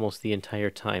whiny almost the entire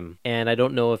time. And I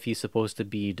don't know if he's supposed to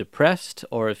be depressed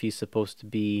or if he's supposed to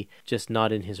be just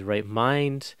not in his right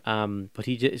mind. But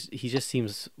he just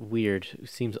seems weird,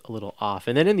 seems a little off.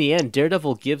 And then in the end,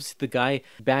 Daredevil gives the guy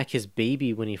back his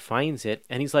baby when he finds it.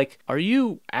 And he's like, "Are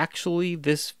you actually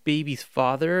this baby's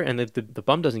father?" And the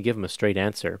bum doesn't give him a straight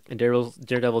answer. And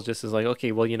Daredevil just is like,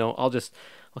 "Okay, well,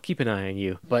 I'll keep an eye on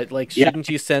you. But shouldn't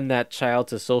you send that child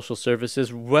to social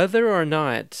services, whether or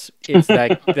not it's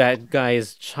that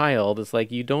guy's child?" It's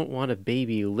like, you don't want a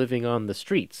baby living on the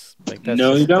streets.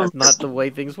 No, you don't. That's not the way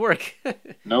things work.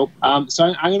 Nope.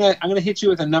 So I'm gonna hit you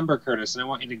with a number, Curtis, and I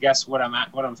want you to guess what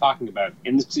I'm talking about.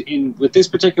 With this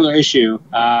particular issue,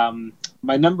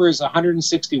 my number is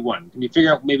 161. Can you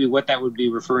figure out maybe what that would be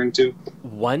referring to?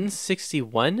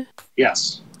 161?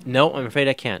 Yes. No, I'm afraid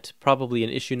I can't. Probably an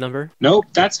issue number. Nope,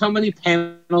 that's how many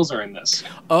panels are in this.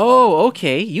 Oh,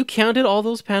 okay. You counted all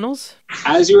those panels?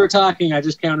 As you were talking, I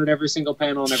just counted every single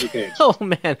panel on every page. Oh,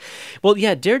 man. Well,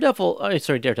 yeah, Daredevil.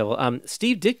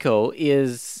 Steve Ditko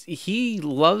he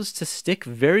loves to stick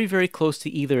very, very close to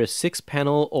either a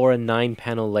 6-panel or a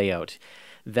 9-panel layout.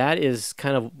 That is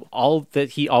kind of all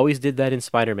that he always did that in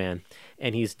Spider-Man.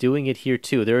 And he's doing it here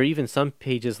too. There are even some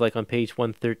pages like on page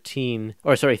 313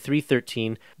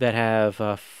 that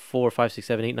have 4, 5, 6,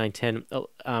 7, 8, 9, 10,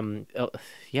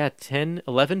 10,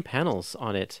 11 panels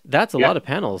on it. That's a lot of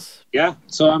panels. Yeah.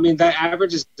 So, I mean, that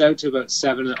averages out to about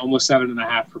 7, almost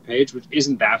 7.5 per page, which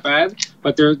isn't that bad.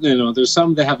 But there's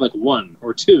some that have like 1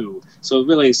 or 2. So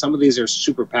really, some of these are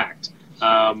super packed.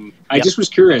 I just was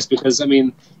curious because, I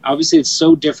mean, obviously it's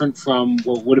so different from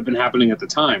what would have been happening at the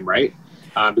time, right?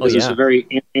 Because it's a very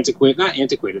not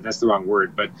antiquated, that's the wrong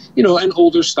word, but, an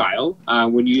older style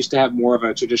when you used to have more of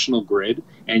a traditional grid,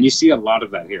 and you see a lot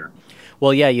of that here.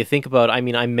 Well, yeah, you think about, I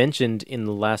mentioned in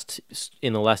the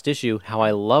last issue how I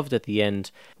loved at the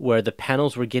end where the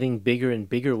panels were getting bigger and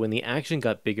bigger when the action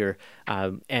got bigger,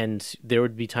 and there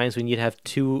would be times when you'd have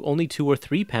only 2 or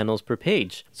 3 panels per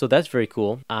page. So that's very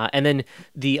cool. And then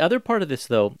the other part of this,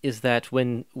 though, is that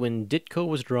when Ditko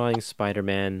was drawing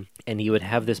Spider-Man and he would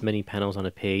have this many panels on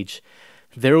a page,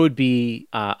 there would be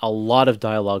a lot of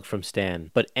dialogue from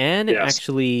Stan. But Anne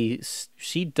actually,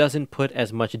 she doesn't put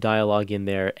as much dialogue in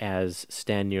there as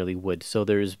Stan nearly would. So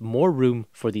there's more room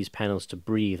for these panels to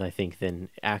breathe, I think, than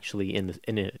actually in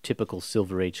a typical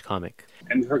Silver Age comic.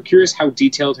 And we're curious how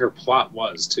detailed her plot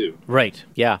was, too. Right,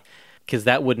 yeah. Because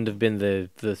that wouldn't have been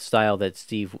the style that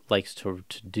Steve likes to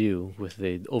do with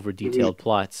the over-detailed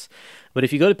plots. But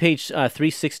if you go to page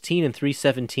 316 and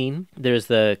 317, there's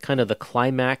the kind of the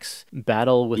climax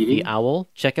battle with the owl.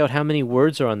 Check out how many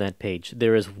words are on that page.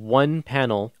 There is 1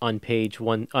 panel on page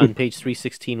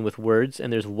 316 with words,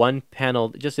 and there's 1 panel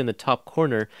just in the top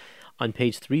corner on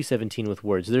page 317 with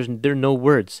words. There are no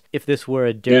words. If this were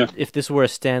a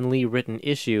Stan Lee written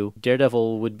issue,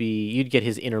 Daredevil you'd get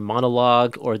his inner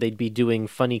monologue, or they'd be doing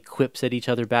funny quips at each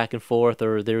other back and forth,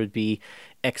 or there would be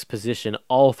exposition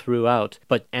all throughout.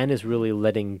 But Anne is really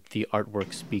letting the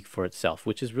artwork speak for itself,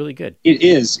 which is really good. It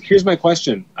is. Here's my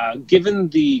question. Given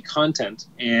the content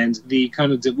and the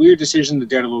kind of the weird decision that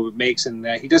Daredevil makes, and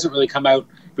that he doesn't really come out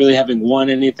really having won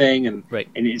anything, and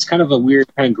it's kind of a weird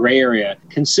kind of gray area,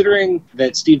 considering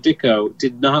that Steve Ditko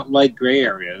did not like gray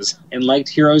areas and liked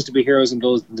heroes to be heroes and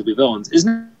villains to be villains. Isn't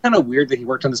it kind of weird that he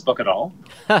worked on this book at all?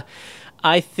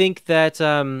 I think that,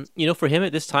 for him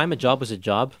at this time, a job was a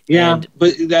job. Yeah,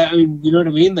 but you know what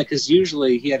I mean? Because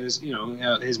usually he had his,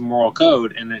 his moral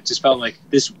code, and it just felt like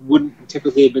this wouldn't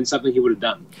typically have been something he would have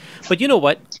done. But you know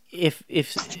what? If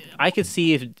I could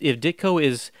see if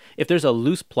Ditko if there's a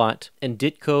loose plot and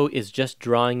Ditko is just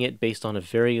drawing it based on a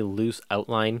very loose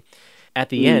outline, at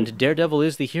the end, Daredevil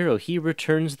is the hero. He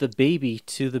returns the baby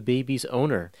to the baby's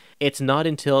owner. It's not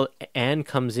until Anne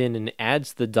comes in and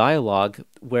adds the dialogue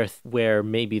where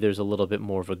maybe there's a little bit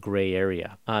more of a gray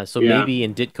area. Maybe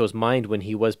in Ditko's mind, when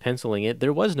he was penciling it,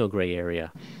 there was no gray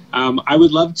area. I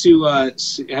would love to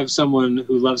have someone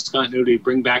who loves continuity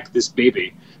bring back this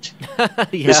baby,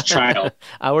 this child.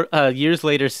 Years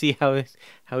later, see how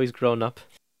he's grown up.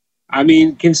 I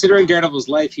mean, considering Daredevil's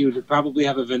life, he would probably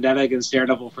have a vendetta against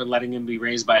Daredevil for letting him be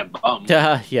raised by a bum.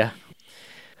 Yeah.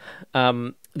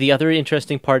 The other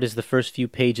interesting part is the first few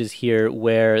pages here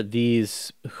where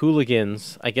these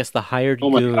hooligans, I guess the hired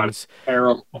goons,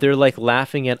 terrible. they're like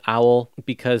laughing at Owl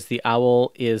because the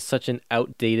Owl is such an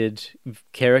outdated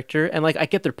character. And like, I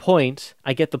get their point.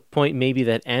 I get the point maybe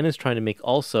that Anna's trying to make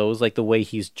also, is like the way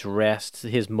he's dressed,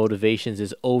 his motivations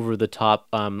is over the top,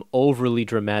 overly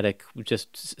dramatic,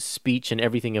 just speech and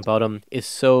everything about him is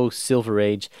so Silver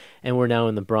Age. And we're now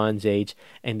in the Bronze Age.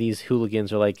 And these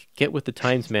hooligans are like, get with the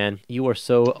times, man. You are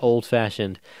so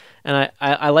old-fashioned. And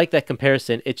I like that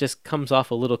comparison. It just comes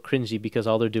off a little cringy because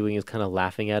all they're doing is kind of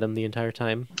laughing at him the entire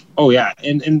time. Oh yeah,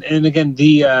 and again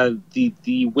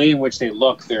the way in which they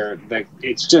look, they're like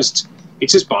it's just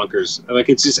bonkers. Like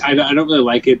it's just I don't really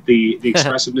like it. The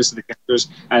expressiveness of the characters,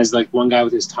 as like one guy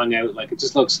with his tongue out, like it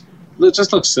just looks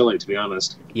silly, to be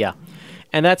honest. Yeah.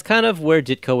 And that's kind of where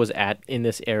Ditko was at in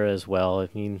this era as well. I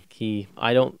mean,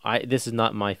 this is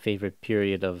not my favorite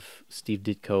period of Steve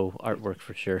Ditko artwork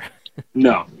for sure.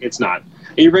 No, it's not.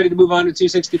 Are you ready to move on to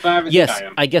 265? Yes,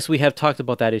 I guess we have talked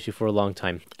about that issue for a long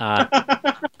time.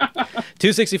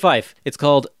 265. It's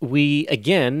called We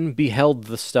Again Beheld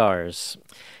the Stars.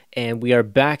 And we are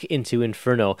back into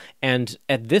Inferno. And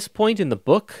at this point in the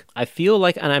book, I feel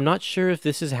like, and I'm not sure if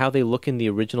this is how they look in the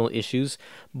original issues,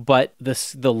 but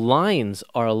the lines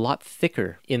are a lot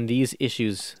thicker in these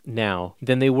issues now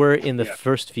than they were in the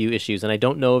first few issues. And I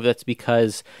don't know if that's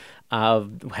because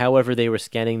however they were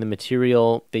scanning the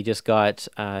material, they just got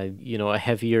a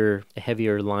heavier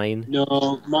line.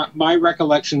 No, my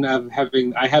recollection of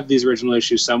I have these original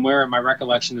issues somewhere, and my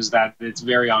recollection is that it's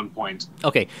very on point.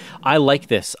 Okay, I like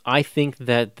this. I think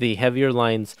that the heavier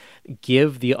lines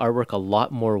give the artwork a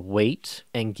lot more weight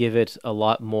and give it a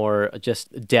lot more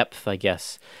just depth, I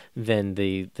guess, than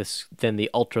the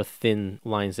ultra thin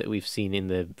lines that we've seen in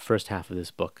the first half of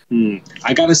this book.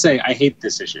 I gotta say, I hate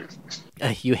this issue.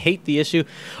 You hate the issue?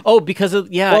 Oh, because of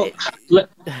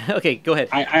okay, go ahead.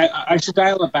 I should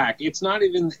dial it back. It's not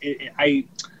even. I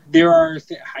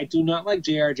do not like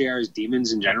JR's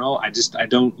demons in general. I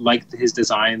don't like his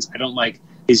designs. I don't like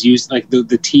his use, like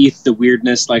the teeth, the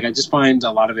weirdness. Like I just find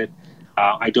a lot of it.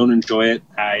 I don't enjoy it.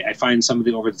 I find some of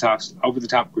the over the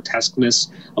top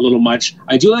grotesqueness a little much.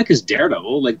 I do like his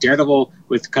Daredevil,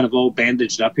 with kind of all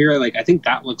bandaged up here. Like I think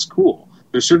that looks cool.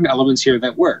 There's certain elements here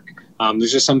that work.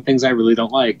 There's just some things I really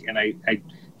don't like, and I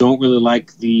don't really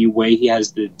like the way he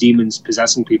has the demons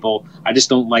possessing people. I just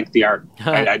don't like the art.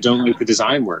 I don't like the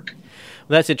design work.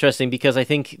 Well, that's interesting because I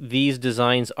think these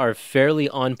designs are fairly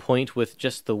on point with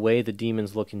just the way the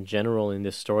demons look in general in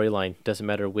this storyline. Doesn't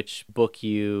matter which book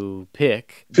you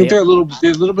pick. I think they're a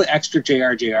little bit extra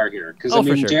JR here because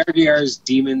for sure. JR's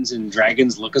demons and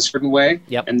dragons look a certain way,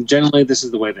 and generally this is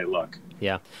the way they look.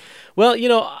 Yeah. Well,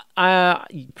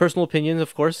 personal opinions,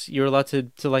 of course, you're allowed to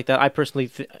like that. I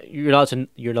personally, you're allowed to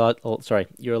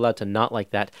not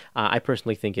like that. I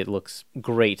personally think it looks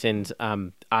great, and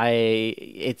I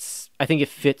think it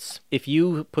fits. If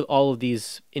you put all of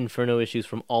these Inferno issues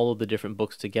from all of the different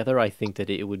books together, I think that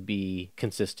it would be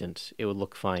consistent. It would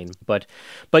look fine. But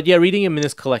yeah, reading them in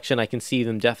this collection, I can see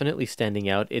them definitely standing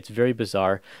out. It's very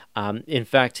bizarre. In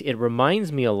fact, it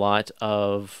reminds me a lot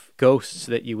of ghosts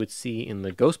that you would see in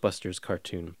the Ghostbusters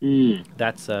cartoon.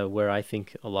 That's where I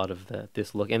think a lot of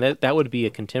this look, and that would be a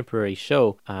contemporary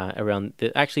show around.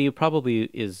 Actually, it probably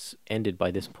is ended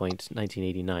by this point,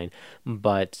 1989,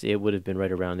 but it would have been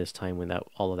right around this time when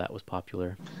all of that was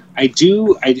popular.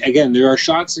 Again, there are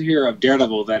shots here of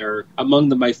Daredevil that are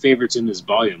among my favorites in this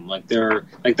volume. Like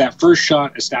that first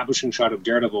establishing shot of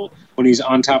Daredevil when he's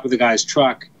on top of the guy's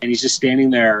truck and he's just standing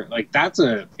there. Like that's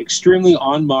a extremely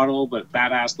on model but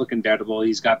badass looking Daredevil.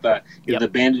 He's got the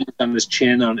bandages on his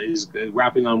chin, on his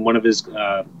wrapping on one of his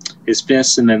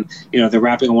fists, and then they're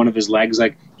wrapping on one of his legs.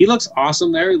 Like he looks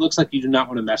awesome there. He looks like you do not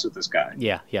want to mess with this guy.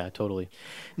 Yeah, totally.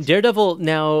 Daredevil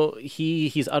now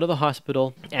he's out of the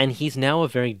hospital and he's now a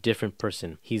very different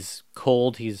person. He's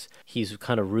cold. He's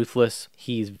kind of ruthless.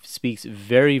 He speaks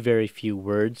very, very few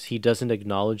words. He doesn't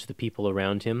acknowledge the people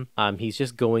around him. He's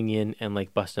just going in and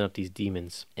like busting up these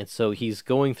demons, and so he's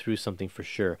going through something for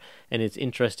sure. And it's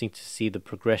interesting to see the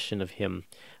progression of him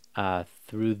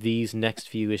through these next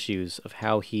few issues of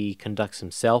how he conducts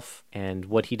himself and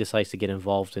what he decides to get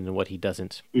involved in and what he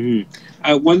doesn't.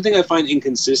 Mm-hmm. One thing I find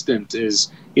inconsistent is,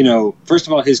 first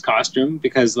of all, his costume,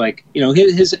 because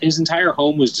his entire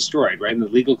home was destroyed, right? And the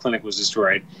legal clinic was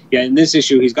destroyed. Yeah, in this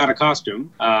issue, he's got a costume.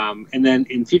 And then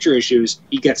in future issues,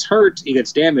 he gets hurt, he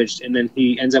gets damaged, and then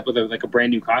he ends up with a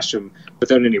brand new costume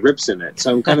without any rips in it.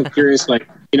 So I'm kind of curious,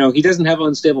 he doesn't have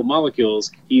unstable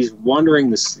molecules. He's wandering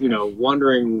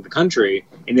the country,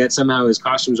 and yet somehow his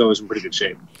costume's always in pretty good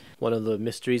shape. One of the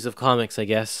mysteries of comics, I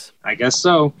guess. I guess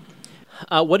so.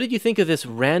 What did you think of this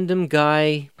random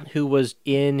guy who was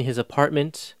in his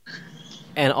apartment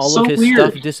and all So of his weird.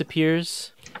 stuff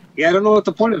disappears? Yeah, I don't know what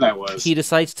the point of that was. He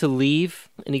decides to leave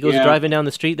and he goes Yeah. driving down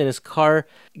the street. Then his car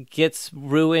gets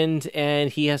ruined and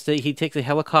he takes a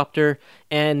helicopter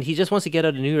and he just wants to get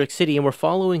out of New York City, and we're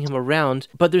following him around,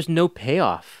 but there's no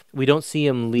payoff. We don't see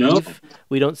him leave. Nope.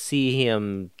 We don't see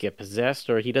him get possessed,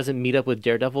 or he doesn't meet up with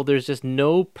Daredevil. There's just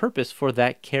no purpose for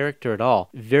that character at all.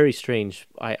 Very strange.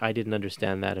 I didn't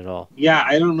understand that at all. Yeah,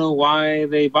 I don't know why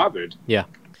they bothered. Yeah.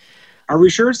 Are we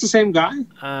sure it's the same guy?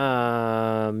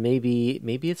 Maybe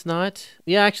it's not.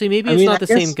 Yeah, actually, maybe I it's mean, not I the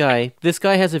guess- same guy. This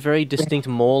guy has a very distinct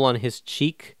mole on his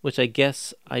cheek, which I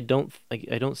guess I don't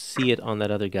see it on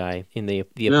that other guy in the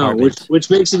No, apartment. which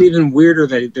makes it even weirder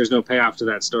that there's no payoff to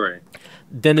that story.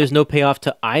 Then there's no payoff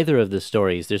to either of the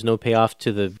stories. There's no payoff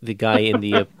to the guy in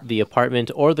the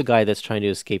apartment or the guy that's trying to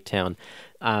escape town.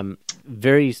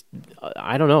 Very,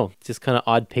 I don't know, just kind of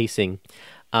odd pacing.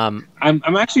 I'm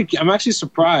actually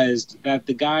surprised that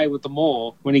the guy with the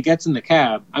mole, when he gets in the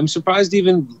cab, I'm surprised he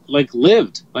even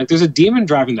lived. Like, there's a demon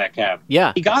driving that cab.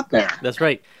 Yeah, He got there. that's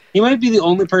right. He might be the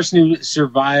only person who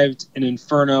survived an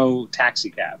Inferno taxi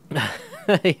cab.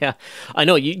 Yeah, I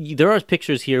know. There are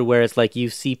pictures here where it's like you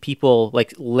see people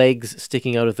like legs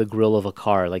sticking out of the grill of a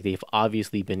car, like they've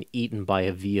obviously been eaten by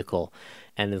a vehicle,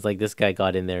 and it's like this guy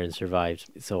got in there and survived.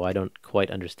 So I don't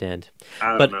quite understand.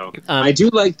 I But, don't know. I do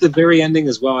like the very ending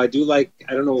as well. I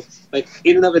don't know,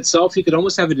 in and of itself, you could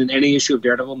almost have it in any issue of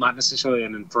Daredevil, not necessarily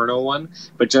an Inferno one,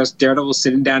 but just Daredevil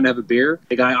sitting down to have a beer,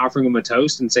 the guy offering him a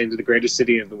toast and saying to the greatest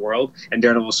city in the world, and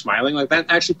Daredevil smiling. Like, that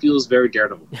actually feels very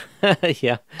Daredevil.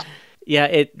 Yeah.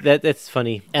 Yeah, that's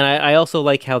funny. And I also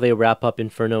like how they wrap up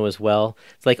Inferno as well.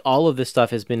 It's like all of this stuff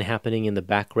has been happening in the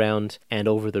background, and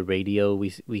over the radio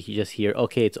we just hear,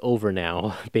 okay, it's over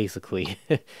now, basically.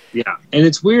 Yeah, and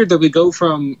it's weird that we go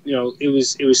from, it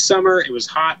was summer, it was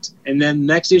hot, and then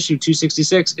next issue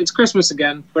 266, it's Christmas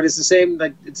again, but it's the same,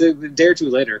 like, it's a day or two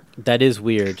later. That is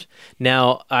weird.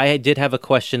 Now, I did have a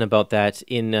question about that.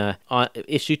 In on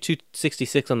issue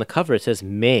 266 on the cover, it says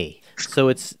May. So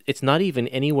it's not even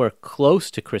anywhere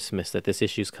close to Christmas that this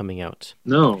issue is coming out.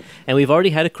 No. And we've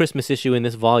already had a Christmas issue in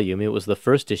this volume. It was the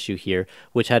first issue here,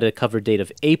 which had a cover date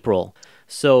of April.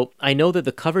 So I know that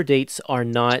the cover dates are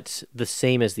not the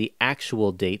same as the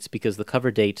actual dates, because the cover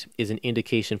date is an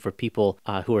indication for people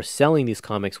who are selling these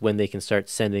comics when they can start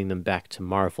sending them back to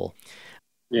Marvel.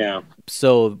 Yeah.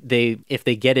 So if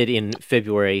they get it in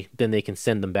February, then they can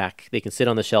send them back. They can sit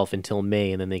on the shelf until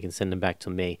May, and then they can send them back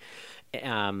till May.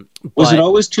 Was it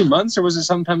always 2 months, or was it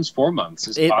sometimes 4 months?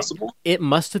 Is it possible? It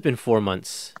must have been 4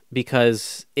 months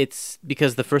because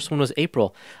the first one was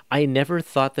April. I never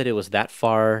thought that it was that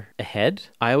far ahead.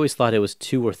 I always thought it was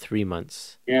 2 or 3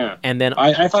 months. Yeah. And then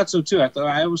I thought so too.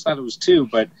 I always thought it was 2,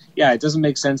 but yeah, it doesn't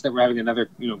make sense that we're having another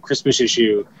Christmas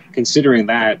issue, considering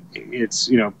that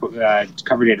it's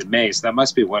cover dated May. So that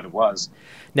must be what it was.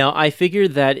 Now, I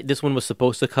figured that this one was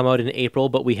supposed to come out in April,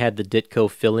 but we had the Ditko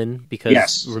fill-in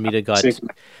because Romita got...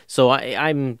 So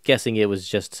I'm guessing it was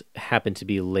just happened to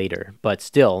be later, but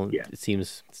still, It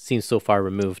seems so far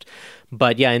removed.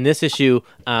 But yeah, in this issue,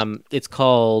 it's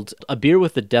called A Beer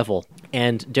with the Devil,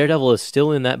 and Daredevil is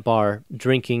still in that bar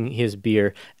drinking his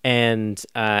beer, and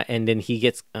then he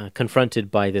gets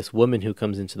confronted by this woman who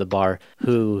comes into the bar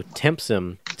who tempts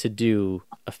him to do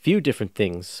a few different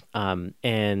things,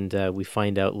 and we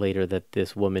find out later that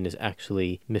this woman is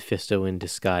actually Mephisto in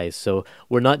disguise. So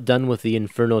we're not done with the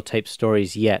Inferno type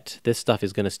stories yet. This stuff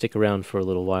is going to stick around for a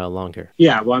little while longer.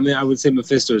 Yeah, well, I mean, I would say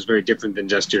Mephisto is very different than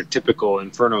just your typical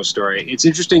Inferno story. It's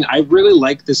interesting. I really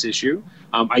like this issue.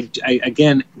 I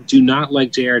again do not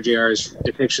like JRJR's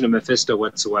depiction of Mephisto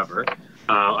whatsoever.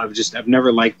 I've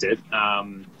never liked it.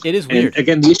 It is weird. And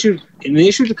again, the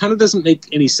issue kind of doesn't make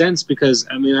any sense because,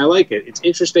 I mean, I like it. It's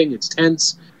interesting. It's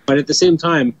tense. But at the same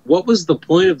time, what was the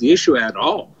point of the issue at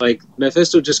all? Like,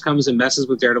 Mephisto just comes and messes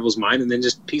with Daredevil's mind and then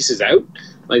just pieces out?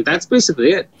 Like, that's basically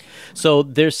it. So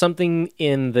there's something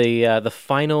in the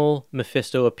final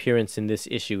Mephisto appearance in this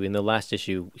issue, in the last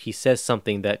issue. He says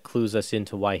something that clues us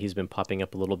into why he's been popping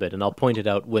up a little bit, and I'll point it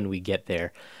out when we get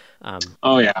there.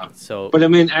 Oh yeah. So, but I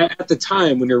mean, at the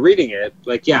time when you're reading it,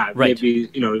 like, yeah, right. Maybe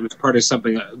it was part of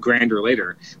something grander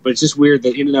later. But it's just weird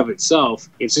that in and of itself,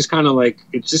 it's just kind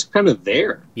of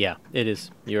there. Yeah, it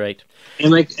is. You're right.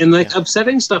 And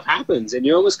upsetting stuff happens, and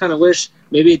you almost kind of wish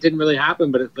maybe it didn't really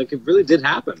happen, but it really did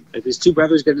happen. Like, these two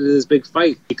brothers get into this big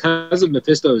fight because of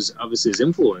Mephisto's obviously his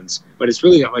influence, but it's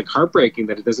really like heartbreaking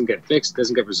that it doesn't get fixed,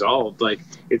 doesn't get resolved. Like,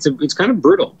 it's kind of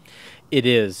brutal. It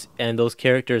is, and those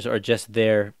characters are just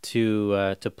there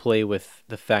to play with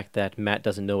the fact that Matt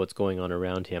doesn't know what's going on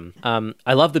around him.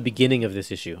 I love the beginning of this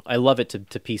issue. I love it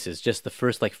to pieces, just the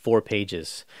first like 4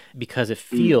 pages, because it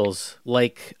feels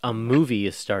like a movie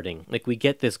is starting. Like we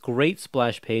get this great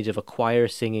splash page of a choir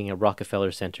singing at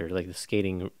Rockefeller Center, like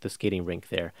the skating rink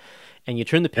there, and you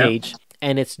turn the page.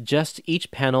 And it's just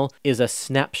each panel is a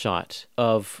snapshot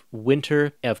of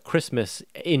winter, of Christmas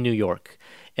in New York.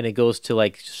 And it goes to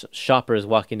like shoppers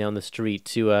walking down the street,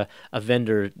 to a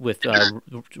vendor with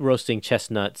roasting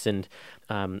chestnuts and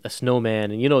a snowman,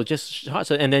 and just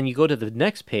shots. And then you go to the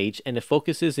next page, and it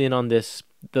focuses in on this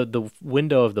the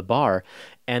window of the bar,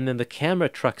 and then the camera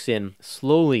trucks in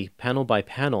slowly, panel by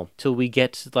panel, till we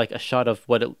get like a shot of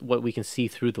what we can see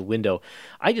through the window.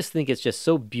 I just think it's just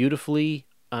so beautifully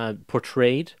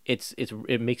portrayed.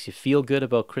 It makes you feel good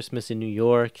about Christmas in New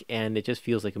York, and it just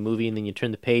feels like a movie. And then you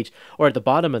turn the page, or at the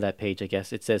bottom of that page, I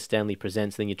guess it says Stanley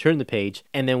Presents. Then you turn the page,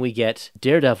 and then we get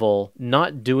Daredevil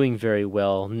not doing very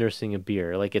well, nursing a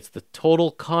beer. Like it's the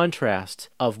total contrast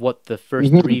of what the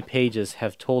first 3 pages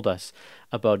have told us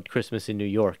about Christmas in New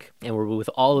York. And we're with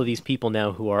all of these people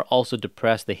now who are also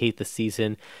depressed. They hate the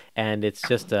season, and it's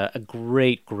just a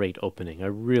great opening. I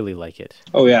really like it.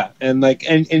 Oh yeah, and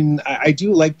I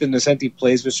do like the Nocenti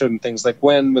plays with certain things. Like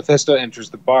when Mephisto enters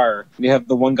the bar, and you have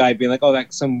the one guy being like, "Oh,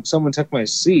 that someone took my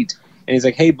seat." And he's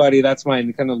like, "Hey, buddy, that's mine." And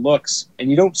he kind of looks,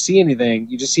 and you don't see anything.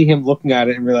 You just see him looking at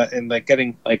it and like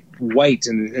getting like white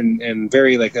and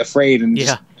very like afraid, and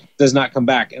just does not come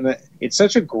back. And it's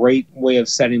such a great way of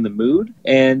setting the mood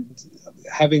and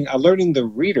alerting the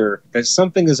reader that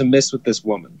something is amiss with this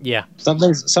woman. Yeah,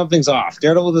 something's off.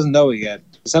 Daredevil doesn't know it yet.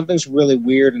 Something's really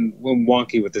weird and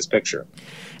wonky with this picture.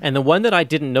 And the one that I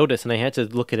didn't notice, and I had to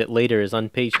look at it later, is on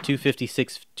page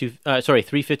 356,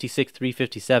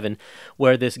 357,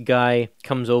 where this guy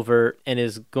comes over and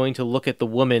is going to look at the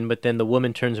woman, but then the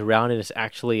woman turns around and it's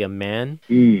actually a man.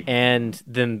 And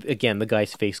then, again, the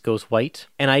guy's face goes white.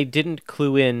 And I didn't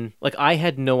clue in, like, I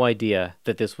had no idea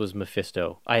that this was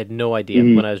Mephisto. I had no idea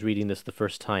when I was reading this the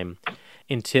first time.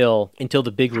 Until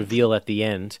the big reveal at the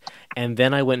end, and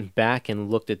then I went back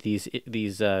and looked at these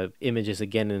images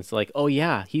again, and it's like, oh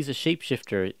yeah, he's a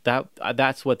shapeshifter.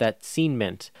 That's what that scene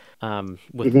meant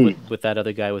with that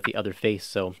other guy with the other face.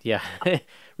 So yeah,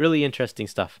 really interesting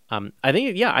stuff. I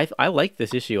think I liked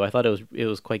this issue. I thought it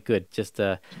was quite good. Just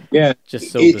so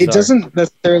it doesn't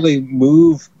necessarily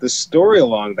move the story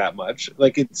along that much.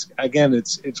 Like it's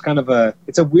kind of a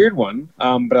weird one,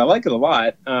 but I like it a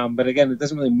lot. But again, it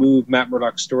doesn't really move Matt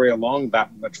Murdock's story along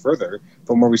that much further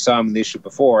from where we saw him in the issue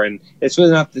before, and it's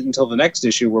really not until the next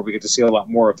issue where we get to see a lot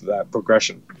more of that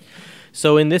progression.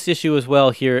 So in this issue as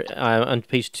well, here on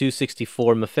page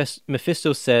 264,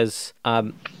 Mephisto says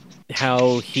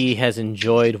how he has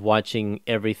enjoyed watching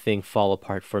everything fall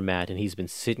apart for Matt, and he's been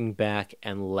sitting back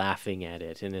and laughing at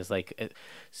it, and is like,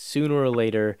 sooner or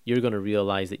later you're going to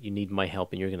realize that you need my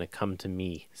help and you're going to come to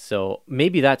me. So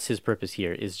maybe that's his purpose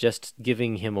here, is just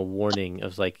giving him a warning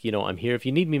of like, I'm here if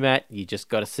you need me, Matt. You just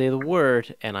got to say the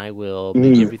word and I will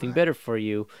make everything better for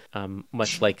you,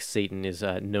 much like Satan is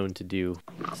known to do.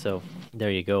 So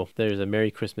there you go. There's a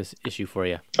Merry Christmas issue for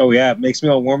you. Oh yeah, it makes me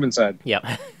all warm inside.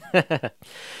 Yeah.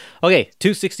 Okay,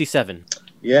 267.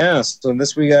 Yeah, so in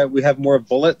this we have more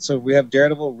Bullet. So we have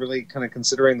Daredevil really kind of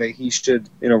considering that he should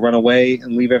run away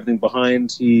and leave everything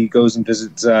behind. He goes and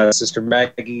visits Sister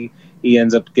Maggie. He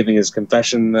ends up giving his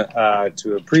confession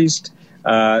to a priest.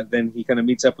 Then he kind of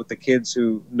meets up with the kids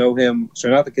who know him. So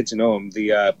not the kids who know him,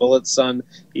 the Bullet's son.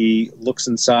 He looks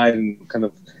inside and kind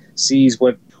of sees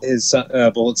what his son,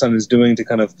 Bullet's son is doing to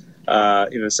kind of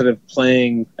instead of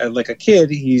playing like a kid,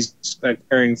 he's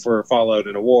preparing for fallout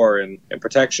in a war and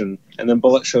protection. And then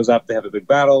Bullet shows up. They have a big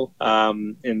battle,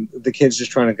 and the kid's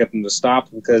just trying to get them to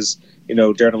stop because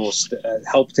Daredevil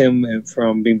helped him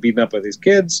from being beaten up by these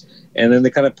kids. And then they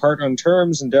kind of part on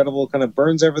terms, and Daredevil kind of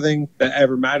burns everything that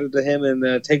ever mattered to him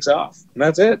and takes off. And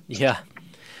that's it. Yeah.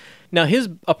 Now, his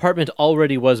apartment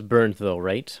already was burned, though,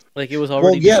 right? Like, it was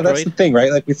already destroyed? That's the thing,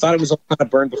 right? Like, we thought it was all kind of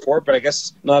burned before, but I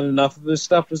guess not enough of his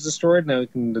stuff was destroyed. Now we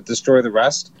can destroy the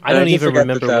rest. I don't even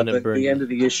remember when it burned. At the end of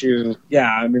the issue,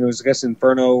 it was, I guess,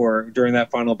 Inferno or during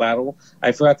that final battle.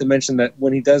 I forgot to mention that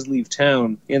when he does leave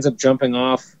town, he ends up jumping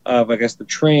off of, I guess, the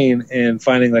train and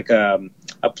finding, like, a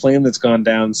plane that's gone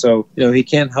down. So, he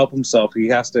can't help himself. He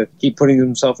has to keep putting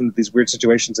himself into these weird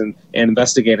situations and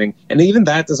investigating. And even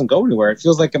that doesn't go anywhere. It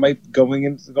feels like it might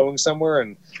going somewhere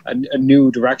and a new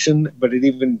direction, but it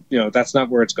even that's not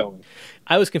where it's going.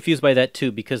 I was confused by that too,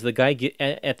 because the guy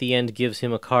at the end gives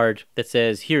him a card that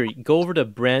says, "Here, go over to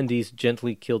Brandy's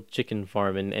gently killed chicken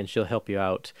farm and she'll help you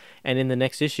out." And in the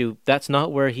next issue, that's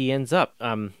not where he ends up.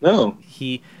 No.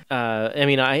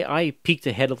 I peeked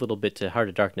ahead a little bit to Heart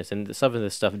of Darkness, and some of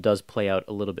this stuff does play out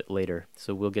a little bit later,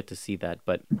 so we'll get to see that.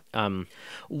 But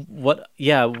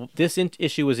this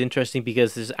issue was interesting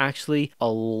because there's actually a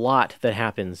lot that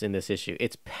happens in this issue.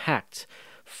 It's packed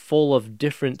full of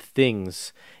different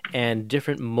things and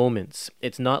different moments.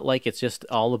 It's not like it's just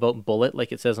all about Bullet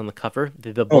like it says on the cover.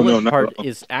 The Bullet part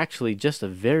is actually just a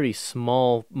very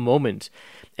small moment,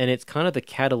 and it's kind of the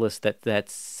catalyst that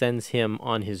sends him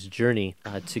on his journey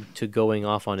to going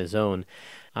off on his own.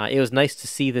 It was nice to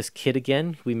see this kid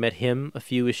again. We met him a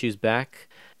few issues back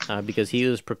because he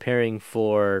was preparing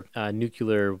for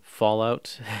nuclear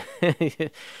fallout.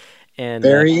 And,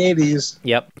 very 80s.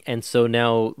 Yep. And so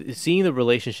now seeing the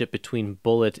relationship between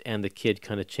Bullet and the kid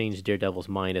kind of changed Daredevil's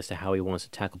mind as to how he wants to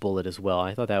tackle Bullet as well.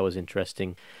 I thought that was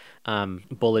interesting.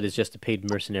 Bullet is just a paid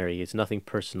mercenary. It's nothing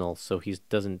personal, so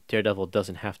Daredevil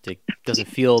doesn't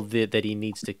feel that he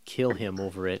needs to kill him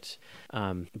over it.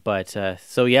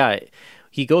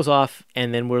 He goes off,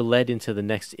 and then we're led into the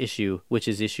next issue, which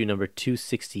is issue number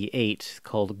 268,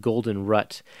 called Golden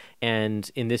Rut. And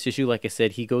in this issue, like I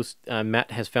said,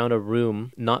 Matt has found a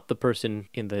room, not the person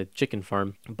in the chicken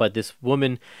farm, but this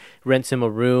woman rents him a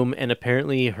room, and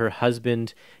apparently her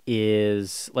husband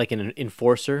is like an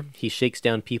enforcer. He shakes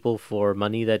down people for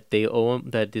money that they owe him,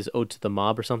 that is owed to the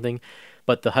mob or something.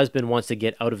 But the husband wants to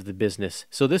get out of the business.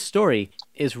 So this story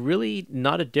is really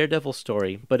not a Daredevil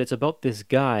story, but it's about this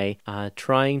guy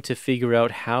trying to figure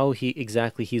out how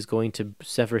he's going to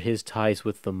sever his ties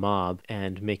with the mob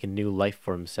and make a new life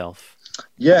for himself.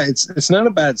 Yeah, it's not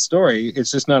a bad story.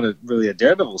 It's just not really a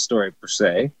Daredevil story per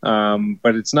se,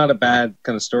 but it's not a bad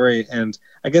kind of story. And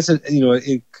I guess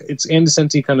it's Ann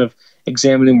Nocenti kind of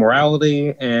examining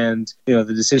morality and the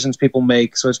decisions people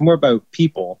make. So it's more about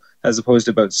people as opposed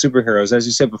to about superheroes. As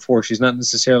you said before, she's not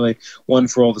necessarily one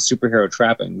for all the superhero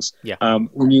trappings. Yeah.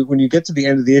 When you get to the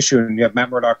end of the issue and you have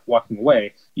Matt Murdock walking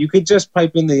away, you could just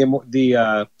pipe in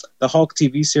the Hulk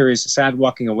TV series "Sad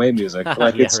Walking Away" music.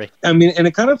 Like right. I mean, and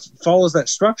it kind of follows that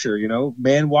structure.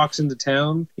 Man walks into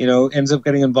town, ends up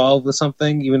getting involved with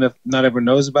something, even if not everyone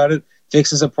knows about it.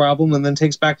 Fixes a problem and then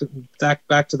takes back to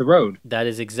the road. That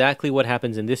is exactly what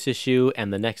happens in this issue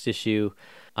and the next issue,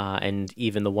 and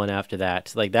even the one after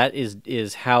that. Like that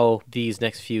is how these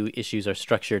next few issues are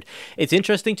structured. It's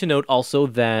interesting to note also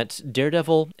that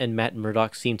Daredevil and Matt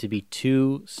Murdock seem to be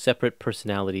two separate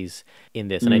personalities in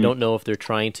this, and I don't know if they're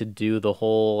trying to do the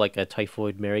whole like a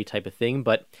Typhoid Mary type of thing,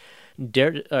 but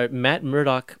Matt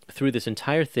Murdock through this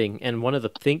entire thing, and one of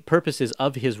the purposes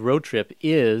of his road trip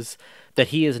is that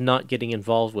he is not getting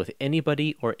involved with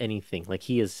anybody or anything. Like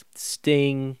he is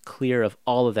staying clear of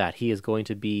all of that. He is going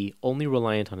to be only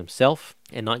reliant on himself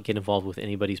and not get involved with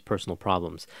anybody's personal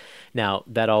problems. Now,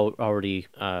 that already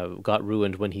got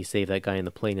ruined when he saved that guy in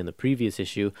the plane in the previous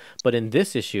issue, but in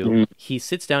this issue, he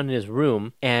sits down in his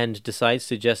room and decides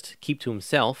to just keep to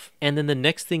himself, and then the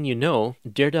next thing you know,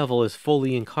 Daredevil is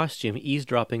fully in costume,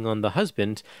 eavesdropping on the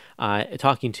husband,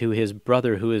 talking to his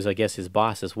brother, who is, I guess, his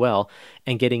boss as well,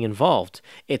 and getting involved.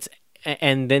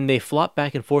 And then they flop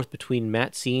back and forth between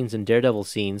Matt scenes and Daredevil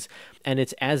scenes, and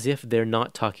it's as if they're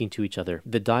not talking to each other.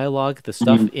 The dialogue, the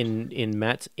stuff in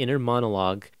Matt's inner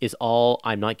monologue is all,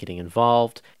 I'm not getting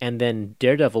involved, and then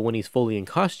Daredevil, when he's fully in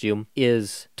costume,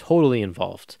 is totally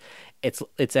involved.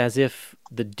 It's as if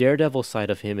the Daredevil side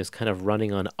of him is kind of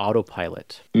running on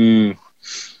autopilot.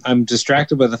 I'm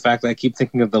distracted by the fact that I keep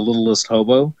thinking of the littlest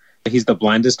hobo. He's the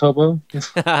blindest hobo.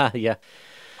 Yeah.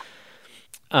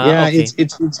 Okay.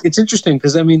 It's interesting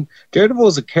because Daredevil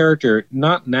is a character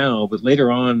not now, but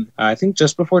later on. I think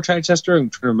just before Chichester, I'm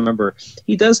trying to remember.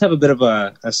 He does have a bit of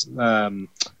a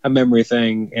memory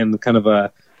thing and kind of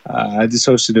a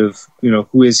dissociative,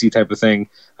 who is he type of thing,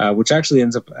 which actually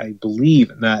ends up, I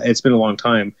believe, it's been a long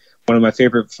time. One of my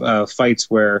favorite fights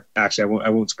where actually I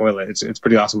won't spoil it. It's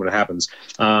pretty awesome when it happens.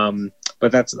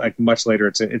 But that's like much later.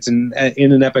 It's in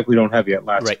an epic we don't have yet,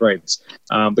 Last Sprites.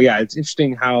 But yeah, it's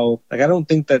interesting how I don't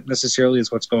think that necessarily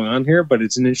is what's going on here, but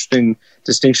it's an interesting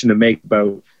distinction to make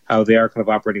about how they are kind of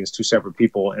operating as two separate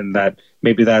people, and that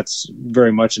maybe that's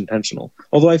very much intentional.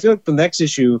 Although I feel like the next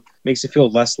issue makes it feel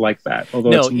less like that.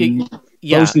 Although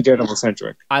mostly Daredevil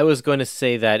centric. I was going to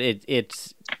say that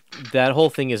it's that whole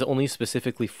thing is only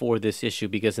specifically for this issue,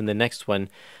 because in the next one,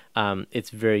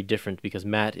 it's very different, because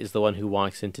Matt is the one who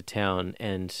walks into town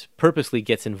and purposely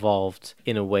gets involved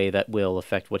in a way that will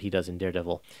affect what he does in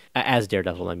Daredevil, as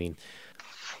Daredevil, I mean.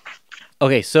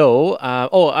 Okay, so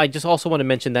I just also want to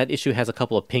mention that issue has a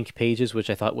couple of pink pages, which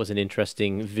I thought was an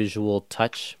interesting visual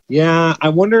touch. Yeah, I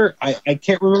wonder. I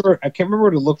can't remember. I can't remember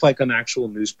what it looked like on actual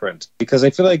newsprint because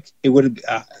I feel like it would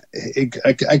have.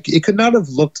 It could not have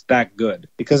looked that good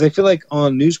because I feel like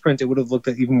on newsprint it would have looked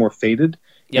even more faded.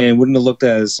 Yep. And wouldn't have looked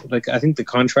as like I think the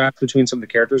contrast between some of the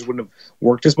characters wouldn't have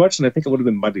worked as much, and I think it would have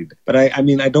been muddied. But I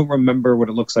mean I don't remember what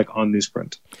it looks like on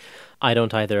newsprint. I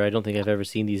don't either. I don't think I've ever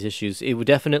seen these issues. It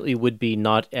definitely would be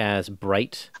not as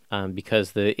bright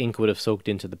because the ink would have soaked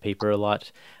into the paper a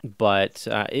lot, but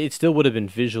it still would have been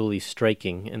visually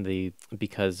striking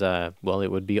because it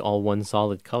would be all one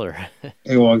solid color.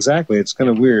 Yeah, well, exactly. It's kind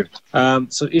of weird.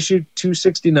 So issue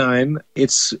 269,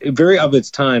 it's very of its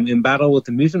time in battle with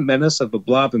the mutant menace of the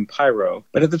Blob and Pyro.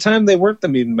 But at the time, they weren't the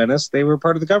mutant menace. They were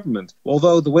part of the government.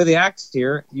 Although the way they act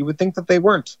here, you would think that they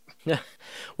weren't.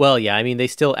 Well, yeah, I mean, they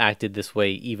still acted this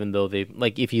way, even though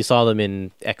if you saw them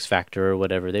in X Factor or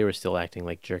whatever, they were still acting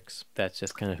like jerks. That's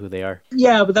just kind of who they are.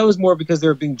 Yeah, but that was more because they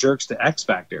were being jerks to X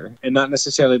Factor, and not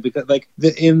necessarily because, I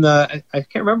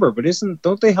can't remember, but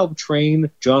don't they help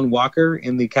train John Walker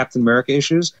in the Captain America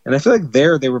issues? And I feel like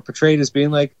they were portrayed as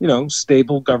being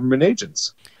stable government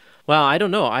agents. Well, I don't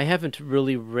know. I haven't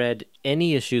really read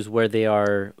any issues where they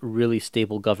are really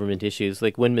stable government issues.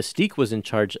 Like when Mystique was in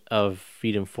charge of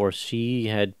Freedom Force, she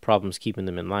had problems keeping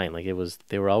them in line.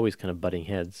 They were always kind of butting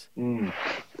heads. Mm.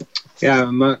 Yeah,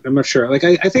 I'm not sure. I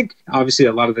think obviously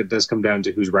a lot of it does come down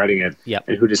to who's writing it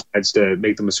and who decides to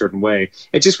make them a certain way.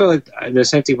 It just felt like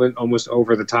Nocenti went almost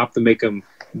over the top to make him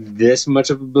this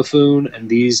much of a buffoon. And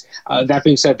these, that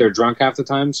being said, they're drunk half the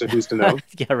time, so who's to know?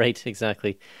 Yeah, right,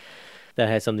 exactly. That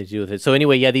has something to do with it. So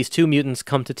anyway, these two mutants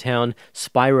come to town.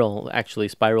 Spiral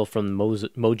from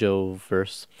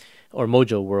Mojoverse, or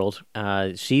Mojo World.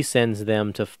 She sends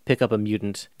them to pick up a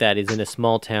mutant that is in a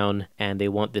small town, and they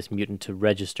want this mutant to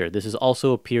register. This is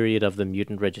also a period of the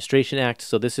Mutant Registration Act,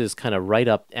 so this is kind of right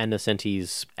up Ann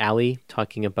Nocenti's alley,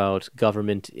 talking about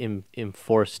government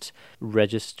enforced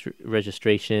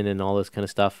registration and all this kind of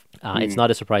stuff. It's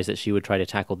not a surprise that she would try to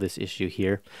tackle this issue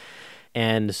here.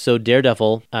 And so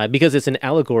Daredevil, because it's an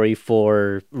allegory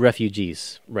for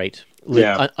refugees, right?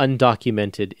 Yeah.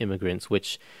 Undocumented immigrants,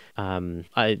 which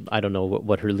I don't know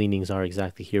what her leanings are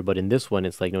exactly here, but in this one,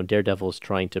 it's like, Daredevil is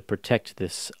trying to protect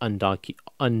this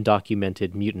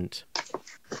undocumented mutant.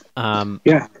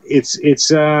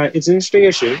 It's an interesting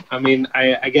issue. I mean,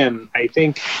 I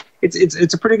think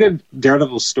it's a pretty good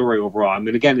Daredevil story overall. I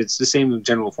mean, again, it's the same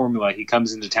general formula. He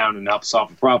comes into town and helps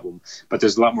solve a problem, but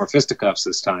there's a lot more fisticuffs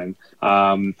this time.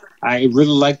 I really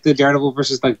liked the Daredevil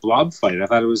versus Blob fight. I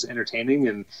thought it was entertaining,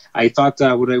 and I thought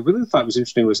what I really thought was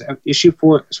interesting was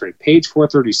page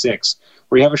 436,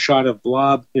 where you have a shot of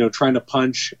Blob, trying to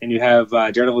punch, and you have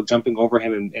Daredevil jumping over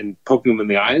him and poking him in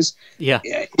the eyes. Yeah.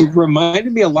 It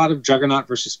reminded me a lot of Juggernaut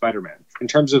versus Spider-Man in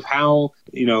terms of how,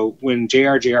 when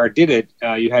JR did it,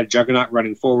 you had Juggernaut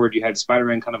running forward, you had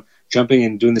Spider-Man kind of jumping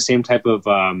and doing the same type of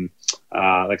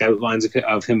outlines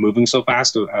of him moving so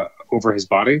fast over his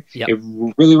body. Yep. It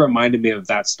really reminded me of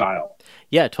that style.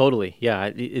 Yeah, totally.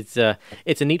 Yeah, it's a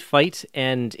neat fight,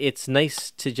 and it's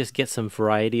nice to just get some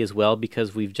variety as well,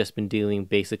 because we've just been dealing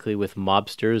basically with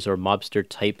mobsters or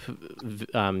mobster-type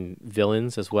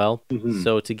villains as well. Mm-hmm.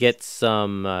 So to get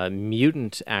some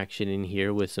mutant action in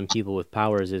here with some people with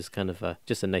powers is kind of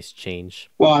just a nice change.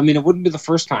 Well, I mean, it wouldn't be the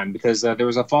first time, because there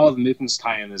was a Fall of the Mutants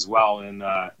tie-in as well in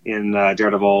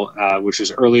Daredevil, which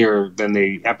was earlier than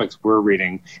the epics we're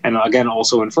reading, and again,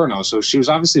 also Inferno. So she was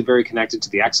obviously very connected to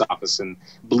the X Office and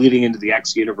bleeding into the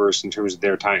X universe in terms of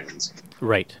their tie-ins.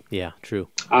 Right. Yeah. True.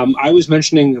 I was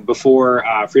mentioning before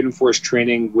Freedom Force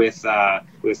training with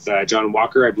John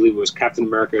Walker. I believe it was Captain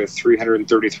America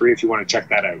 333. If you want to check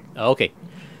that out.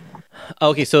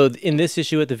 Okay, so in this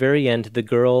issue at the very end,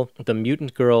 the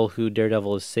mutant girl who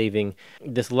Daredevil is saving,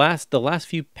 the last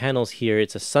few panels here,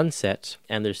 it's a sunset,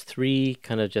 and there's three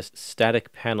kind of just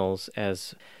static panels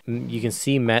as you can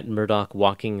see Matt Murdock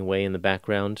walking away in the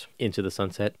background into the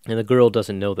sunset, and the girl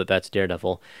doesn't know that that's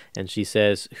Daredevil, and she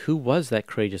says, "Who was that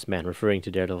courageous man?" referring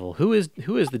to Daredevil. Who is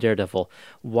the Daredevil?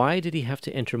 Why did he have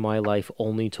to enter my life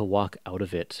only to walk out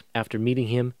of it? After meeting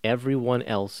him, everyone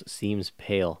else seems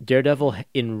pale. Daredevil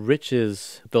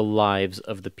enriches the lives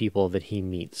of the people that he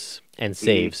meets and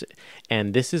saves.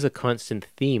 And this is a constant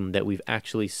theme that we've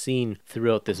actually seen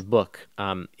throughout this book.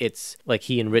 It's like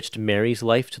he enriched Mary's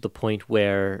life to the point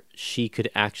where she could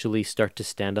actually start to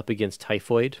stand up against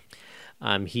typhoid.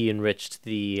 He enriched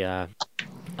I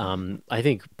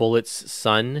think Bullet's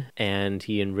son, and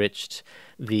he enriched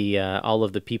the all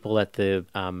of the people at the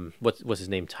what's his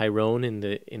name, Tyrone, in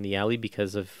the alley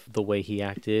because of the way he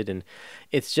acted. And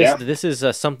it's just this is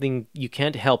something you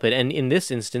can't help it. And in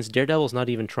this instance, Daredevil's not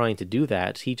even trying to do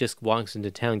that. He just walks into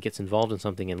town, gets involved in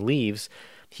something, and leaves.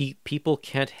 People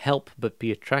can't help but be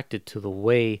attracted to the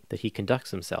way that he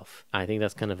conducts himself. I think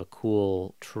that's kind of a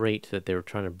cool trait that they were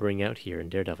trying to bring out here in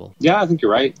Daredevil. Yeah, I think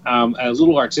you're right. A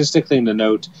little artistic thing to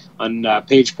note on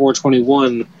page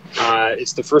 421.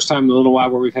 It's the first time in a little while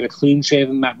where we've had a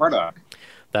clean-shaven Matt Murdock.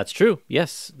 That's true.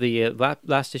 Yes, the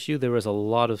last issue there was a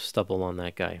lot of stubble on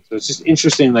that guy. So it's just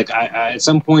interesting. Like at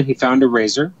some point, he found a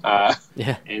razor, and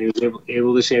he was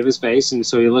able to shave his face, and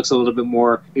so he looks a little bit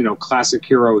more, classic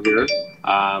hero here,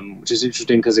 which is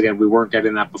interesting because again, we weren't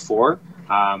getting that before.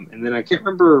 And then I can't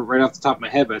remember right off the top of my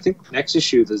head, but I think next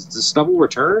issue does the stubble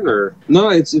return or no?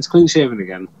 It's clean shaven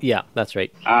again. Yeah, that's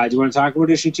right. Do you want to talk about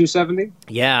issue 270?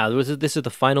 Yeah, this is the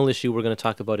final issue we're going to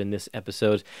talk about in this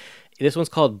episode. This one's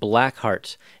called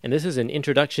Blackheart, and this is an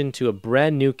introduction to a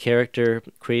brand new character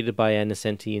created by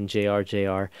Innocenti and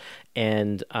JR.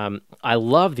 And I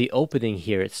love the opening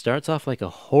here. It starts off like a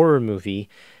horror movie.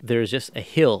 There's just a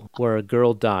hill where a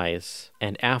girl dies,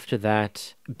 and after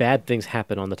that, bad things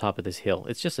happen on the top of this hill.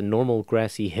 It's just a normal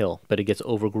grassy hill, but it gets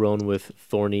overgrown with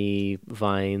thorny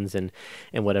vines and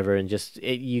whatever, and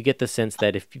you get the sense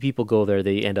that if people go there,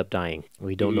 they end up dying.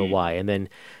 We don't know why. And then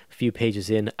a few pages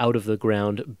in, out of the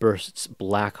ground bursts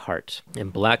Blackheart,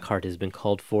 and Blackheart has been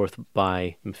called forth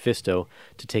by Mephisto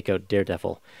to take out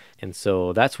Daredevil. And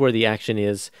so that's where the action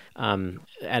is.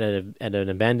 At an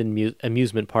abandoned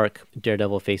amusement park,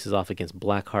 Daredevil faces off against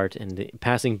Blackheart, and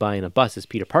passing by in a bus is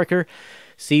Peter Parker,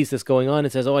 sees this going on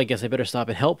and says, I guess I better stop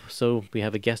and help. So we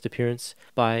have a guest appearance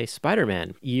by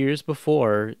Spider-Man, years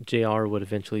before JR would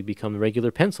eventually become the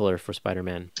regular penciler for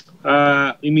Spider-Man.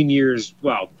 You mean years,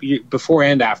 before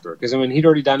and after? Because, he'd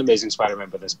already done Amazing Spider-Man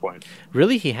by this point.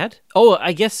 Really? He had? Oh,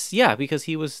 I guess, yeah, because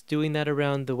he was doing that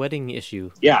around the wedding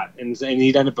issue. Yeah, and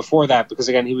he'd done it before that because,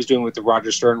 again, he was doing it with the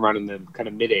Roger Stern run in the kind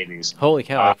of mid-'80s. Holy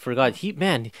cow, I forgot.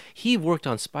 He worked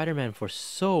on Spider-Man for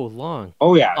so long.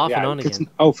 Oh, yeah. Off and on again.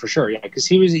 Oh, for sure, yeah, because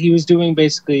he was doing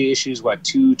basically issues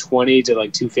 220 to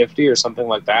 250 or something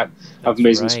like that of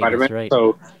Amazing Spider-Man. That's right.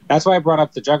 So that's why I brought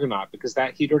up the Juggernaut, because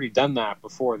he'd already done that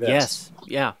before this. Yes,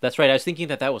 yeah, that's right. I was thinking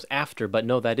that was after, but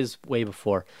no, that is way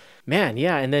before. Man,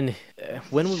 yeah, and then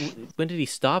when did he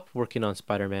stop working on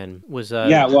Spider-Man?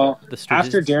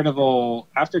 After Daredevil,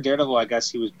 I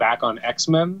guess he was back on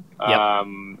X-Men,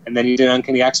 and then he did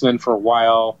Uncanny X-Men for a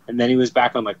while, and then he was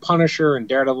back on Punisher and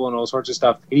Daredevil and all sorts of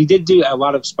stuff. And he did do a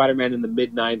lot of Spider-Man in the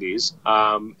mid-'90s,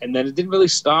 and then it didn't really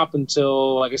stop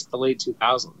until I guess the late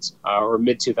 2000s or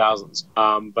mid-2000s.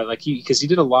 But because he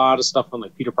did a lot of stuff on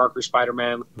Peter Parker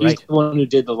Spider-Man. He's the one who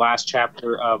did the last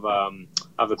chapter of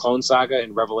the Clone Saga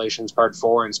in Revelations Part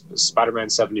 4 and Spider-Man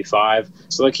 75.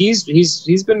 So he's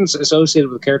been associated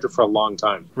with the character for a long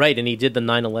time. Right, and he did the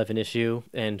 9/11 issue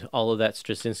and all of that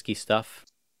Straczynski stuff.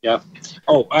 Yeah.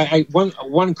 Oh,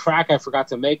 one crack I forgot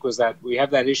to make was that we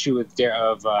have that issue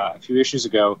of a few issues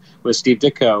ago with Steve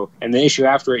Ditko, and the issue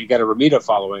after it, you got a Ramita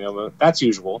following him. That's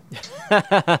usual.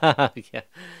 Yeah,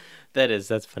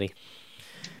 that's funny.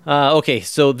 Okay,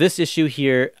 so this issue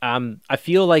here, I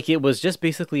feel like it was just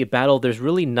basically a battle. There's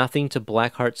really nothing to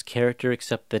Blackheart's character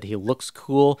except that he looks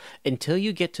cool until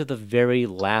you get to the very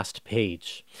last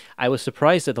page. I was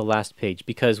surprised at the last page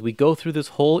because we go through this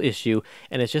whole issue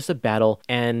and it's just a battle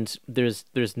and there's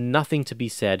nothing to be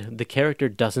said. The character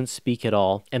doesn't speak at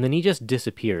all and then he just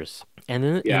disappears. And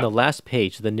then in the last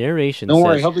page, the narration says... Don't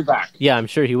worry, he'll be back. Yeah, I'm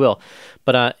sure he will.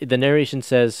 But the narration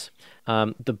says...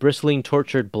 the bristling,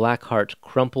 tortured Blackheart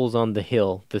crumples on the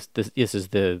hill. This is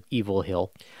the evil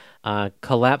hill.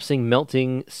 Collapsing,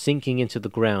 melting, sinking into the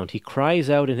ground. He cries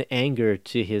out in anger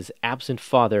to his absent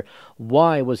father.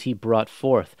 Why was he brought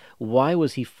forth? Why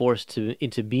was he forced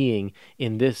into being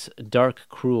in this dark,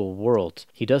 cruel world?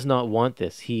 He does not want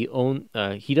this. He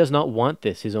does not want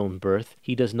this, his own birth.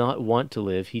 He does not want to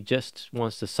live. He just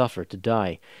wants to suffer, to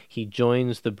die. He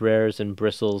joins the briars and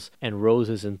bristles and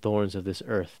roses and thorns of this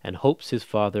earth and hopes his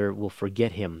father will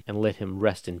forget him and let him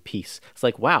rest in peace. It's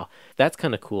wow, that's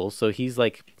kind of cool. So he's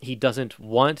he doesn't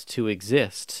want to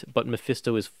exist, but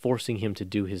Mephisto is forcing him to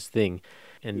do his thing.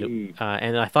 And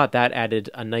I thought that added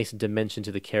a nice dimension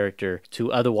to the character,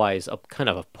 to otherwise a kind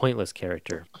of a pointless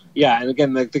character. Yeah, and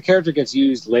again, the character gets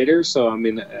used later, so I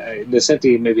mean,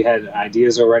 Nocenti maybe had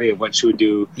ideas already of what she would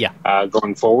do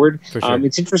going forward. For sure.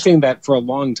 It's interesting that for a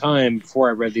long time before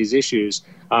I read these issues,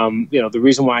 the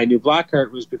reason why I knew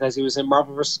Blackheart was because he was in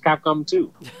Marvel vs. Capcom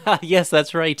 2. Yes,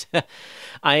 that's right.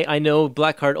 I know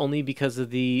Blackheart only because of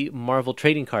the Marvel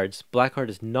trading cards. Blackheart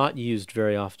is not used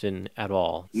very often at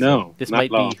all. So no, this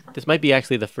might be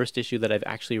actually the first issue that I've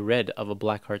actually read of a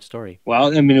Blackheart story.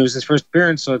 Well, I mean, it was his first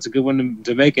appearance, so it's a good one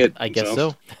to make it. I guess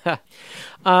so.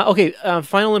 Okay,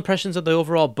 final impressions of the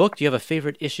overall book. Do you have a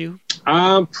favorite issue?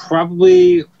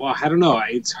 Probably, well, I don't know.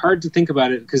 It's hard to think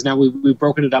about it because now we've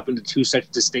broken it up into two such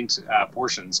distinct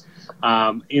portions.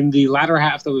 In the latter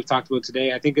half that we've talked about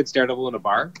today, I think it's Daredevil in a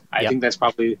bar. I think that's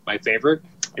probably my favorite.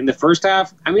 In the first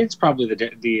half, I mean, it's probably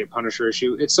the Punisher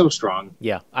issue. It's so strong.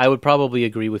 Yeah, I would probably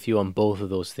agree with you on both of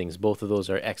those things. Both of those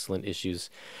are excellent issues,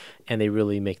 and they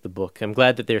really make the book. I'm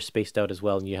glad that they're spaced out as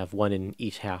well, and you have one in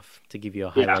each half to give you a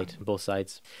highlight on both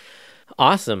sides.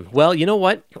 Awesome. Well, you know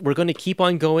what? We're going to keep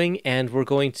on going, and we're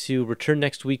going to return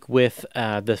next week with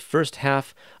the first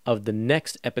half of the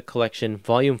next Epic Collection,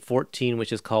 Volume 14,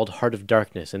 which is called Heart of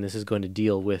Darkness. And this is going to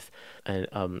deal with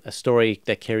a story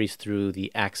that carries through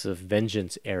the Acts of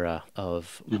Vengeance era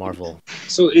of Marvel.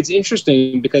 So it's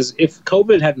interesting because if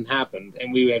COVID hadn't happened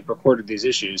and we had recorded these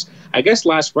issues, I guess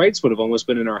Last Rites would have almost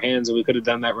been in our hands and we could have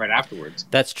done that right afterwards.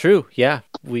 That's true. Yeah,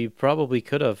 we probably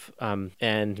could have.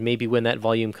 And maybe when that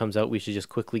volume comes out, we should just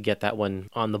quickly get that one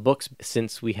on the books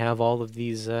since we have all of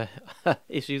these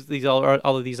issues,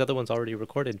 all of these other ones already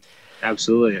recorded.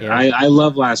 Absolutely. Yeah. I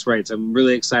love Last Rites. I'm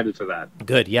really excited for that.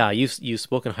 Good. Yeah, you've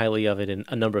spoken highly of it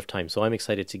a number of times, so I'm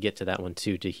excited to get to that one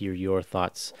too, to hear your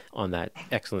thoughts on that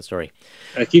excellent story.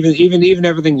 Like even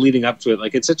everything leading up to it,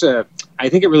 like it's I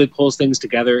think it really pulls things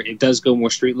together. It does go more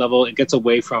street level. It gets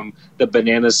away from the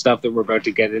bananas stuff that we're about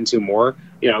to get into more.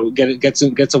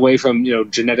 Gets away from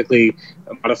genetically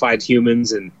modified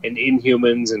humans and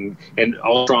Inhumans and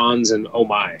Ultrons and oh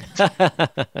my.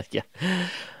 Yeah.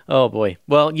 Oh boy.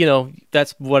 Well,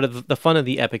 that's what the fun of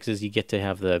the epics is. You get to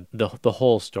have the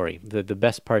whole story, the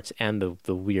best parts and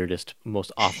the weirdest,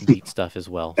 most offbeat stuff as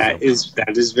well. That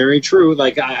is very true.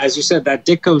 Like as you said, that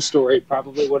Ditko story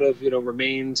probably would have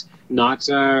remained not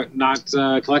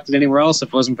collected anywhere else if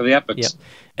it wasn't for the epics. Yeah.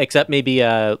 Except maybe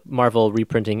Marvel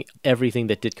reprinting everything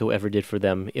that Ditko ever did for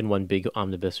them in one big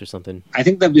omnibus or something. I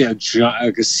think that'd be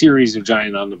a series of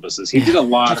giant omnibuses. He did a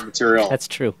lot of material. That's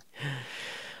true.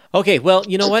 Okay, well,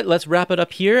 you know what? Let's wrap it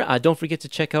up here. Don't forget to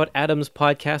check out Adam's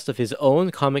podcast of his own,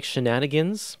 Comic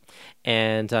Shenanigans.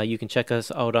 And you can check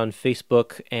us out on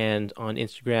Facebook and on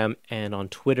Instagram and on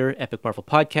Twitter, Epic Marvel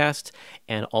Podcast.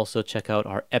 And also check out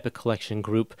our Epic Collection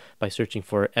group by searching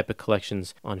for Epic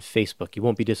Collections on Facebook. You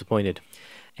won't be disappointed.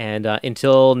 And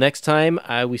until next time,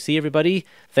 we see everybody.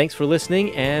 Thanks for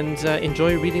listening and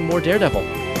enjoy reading more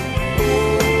Daredevil.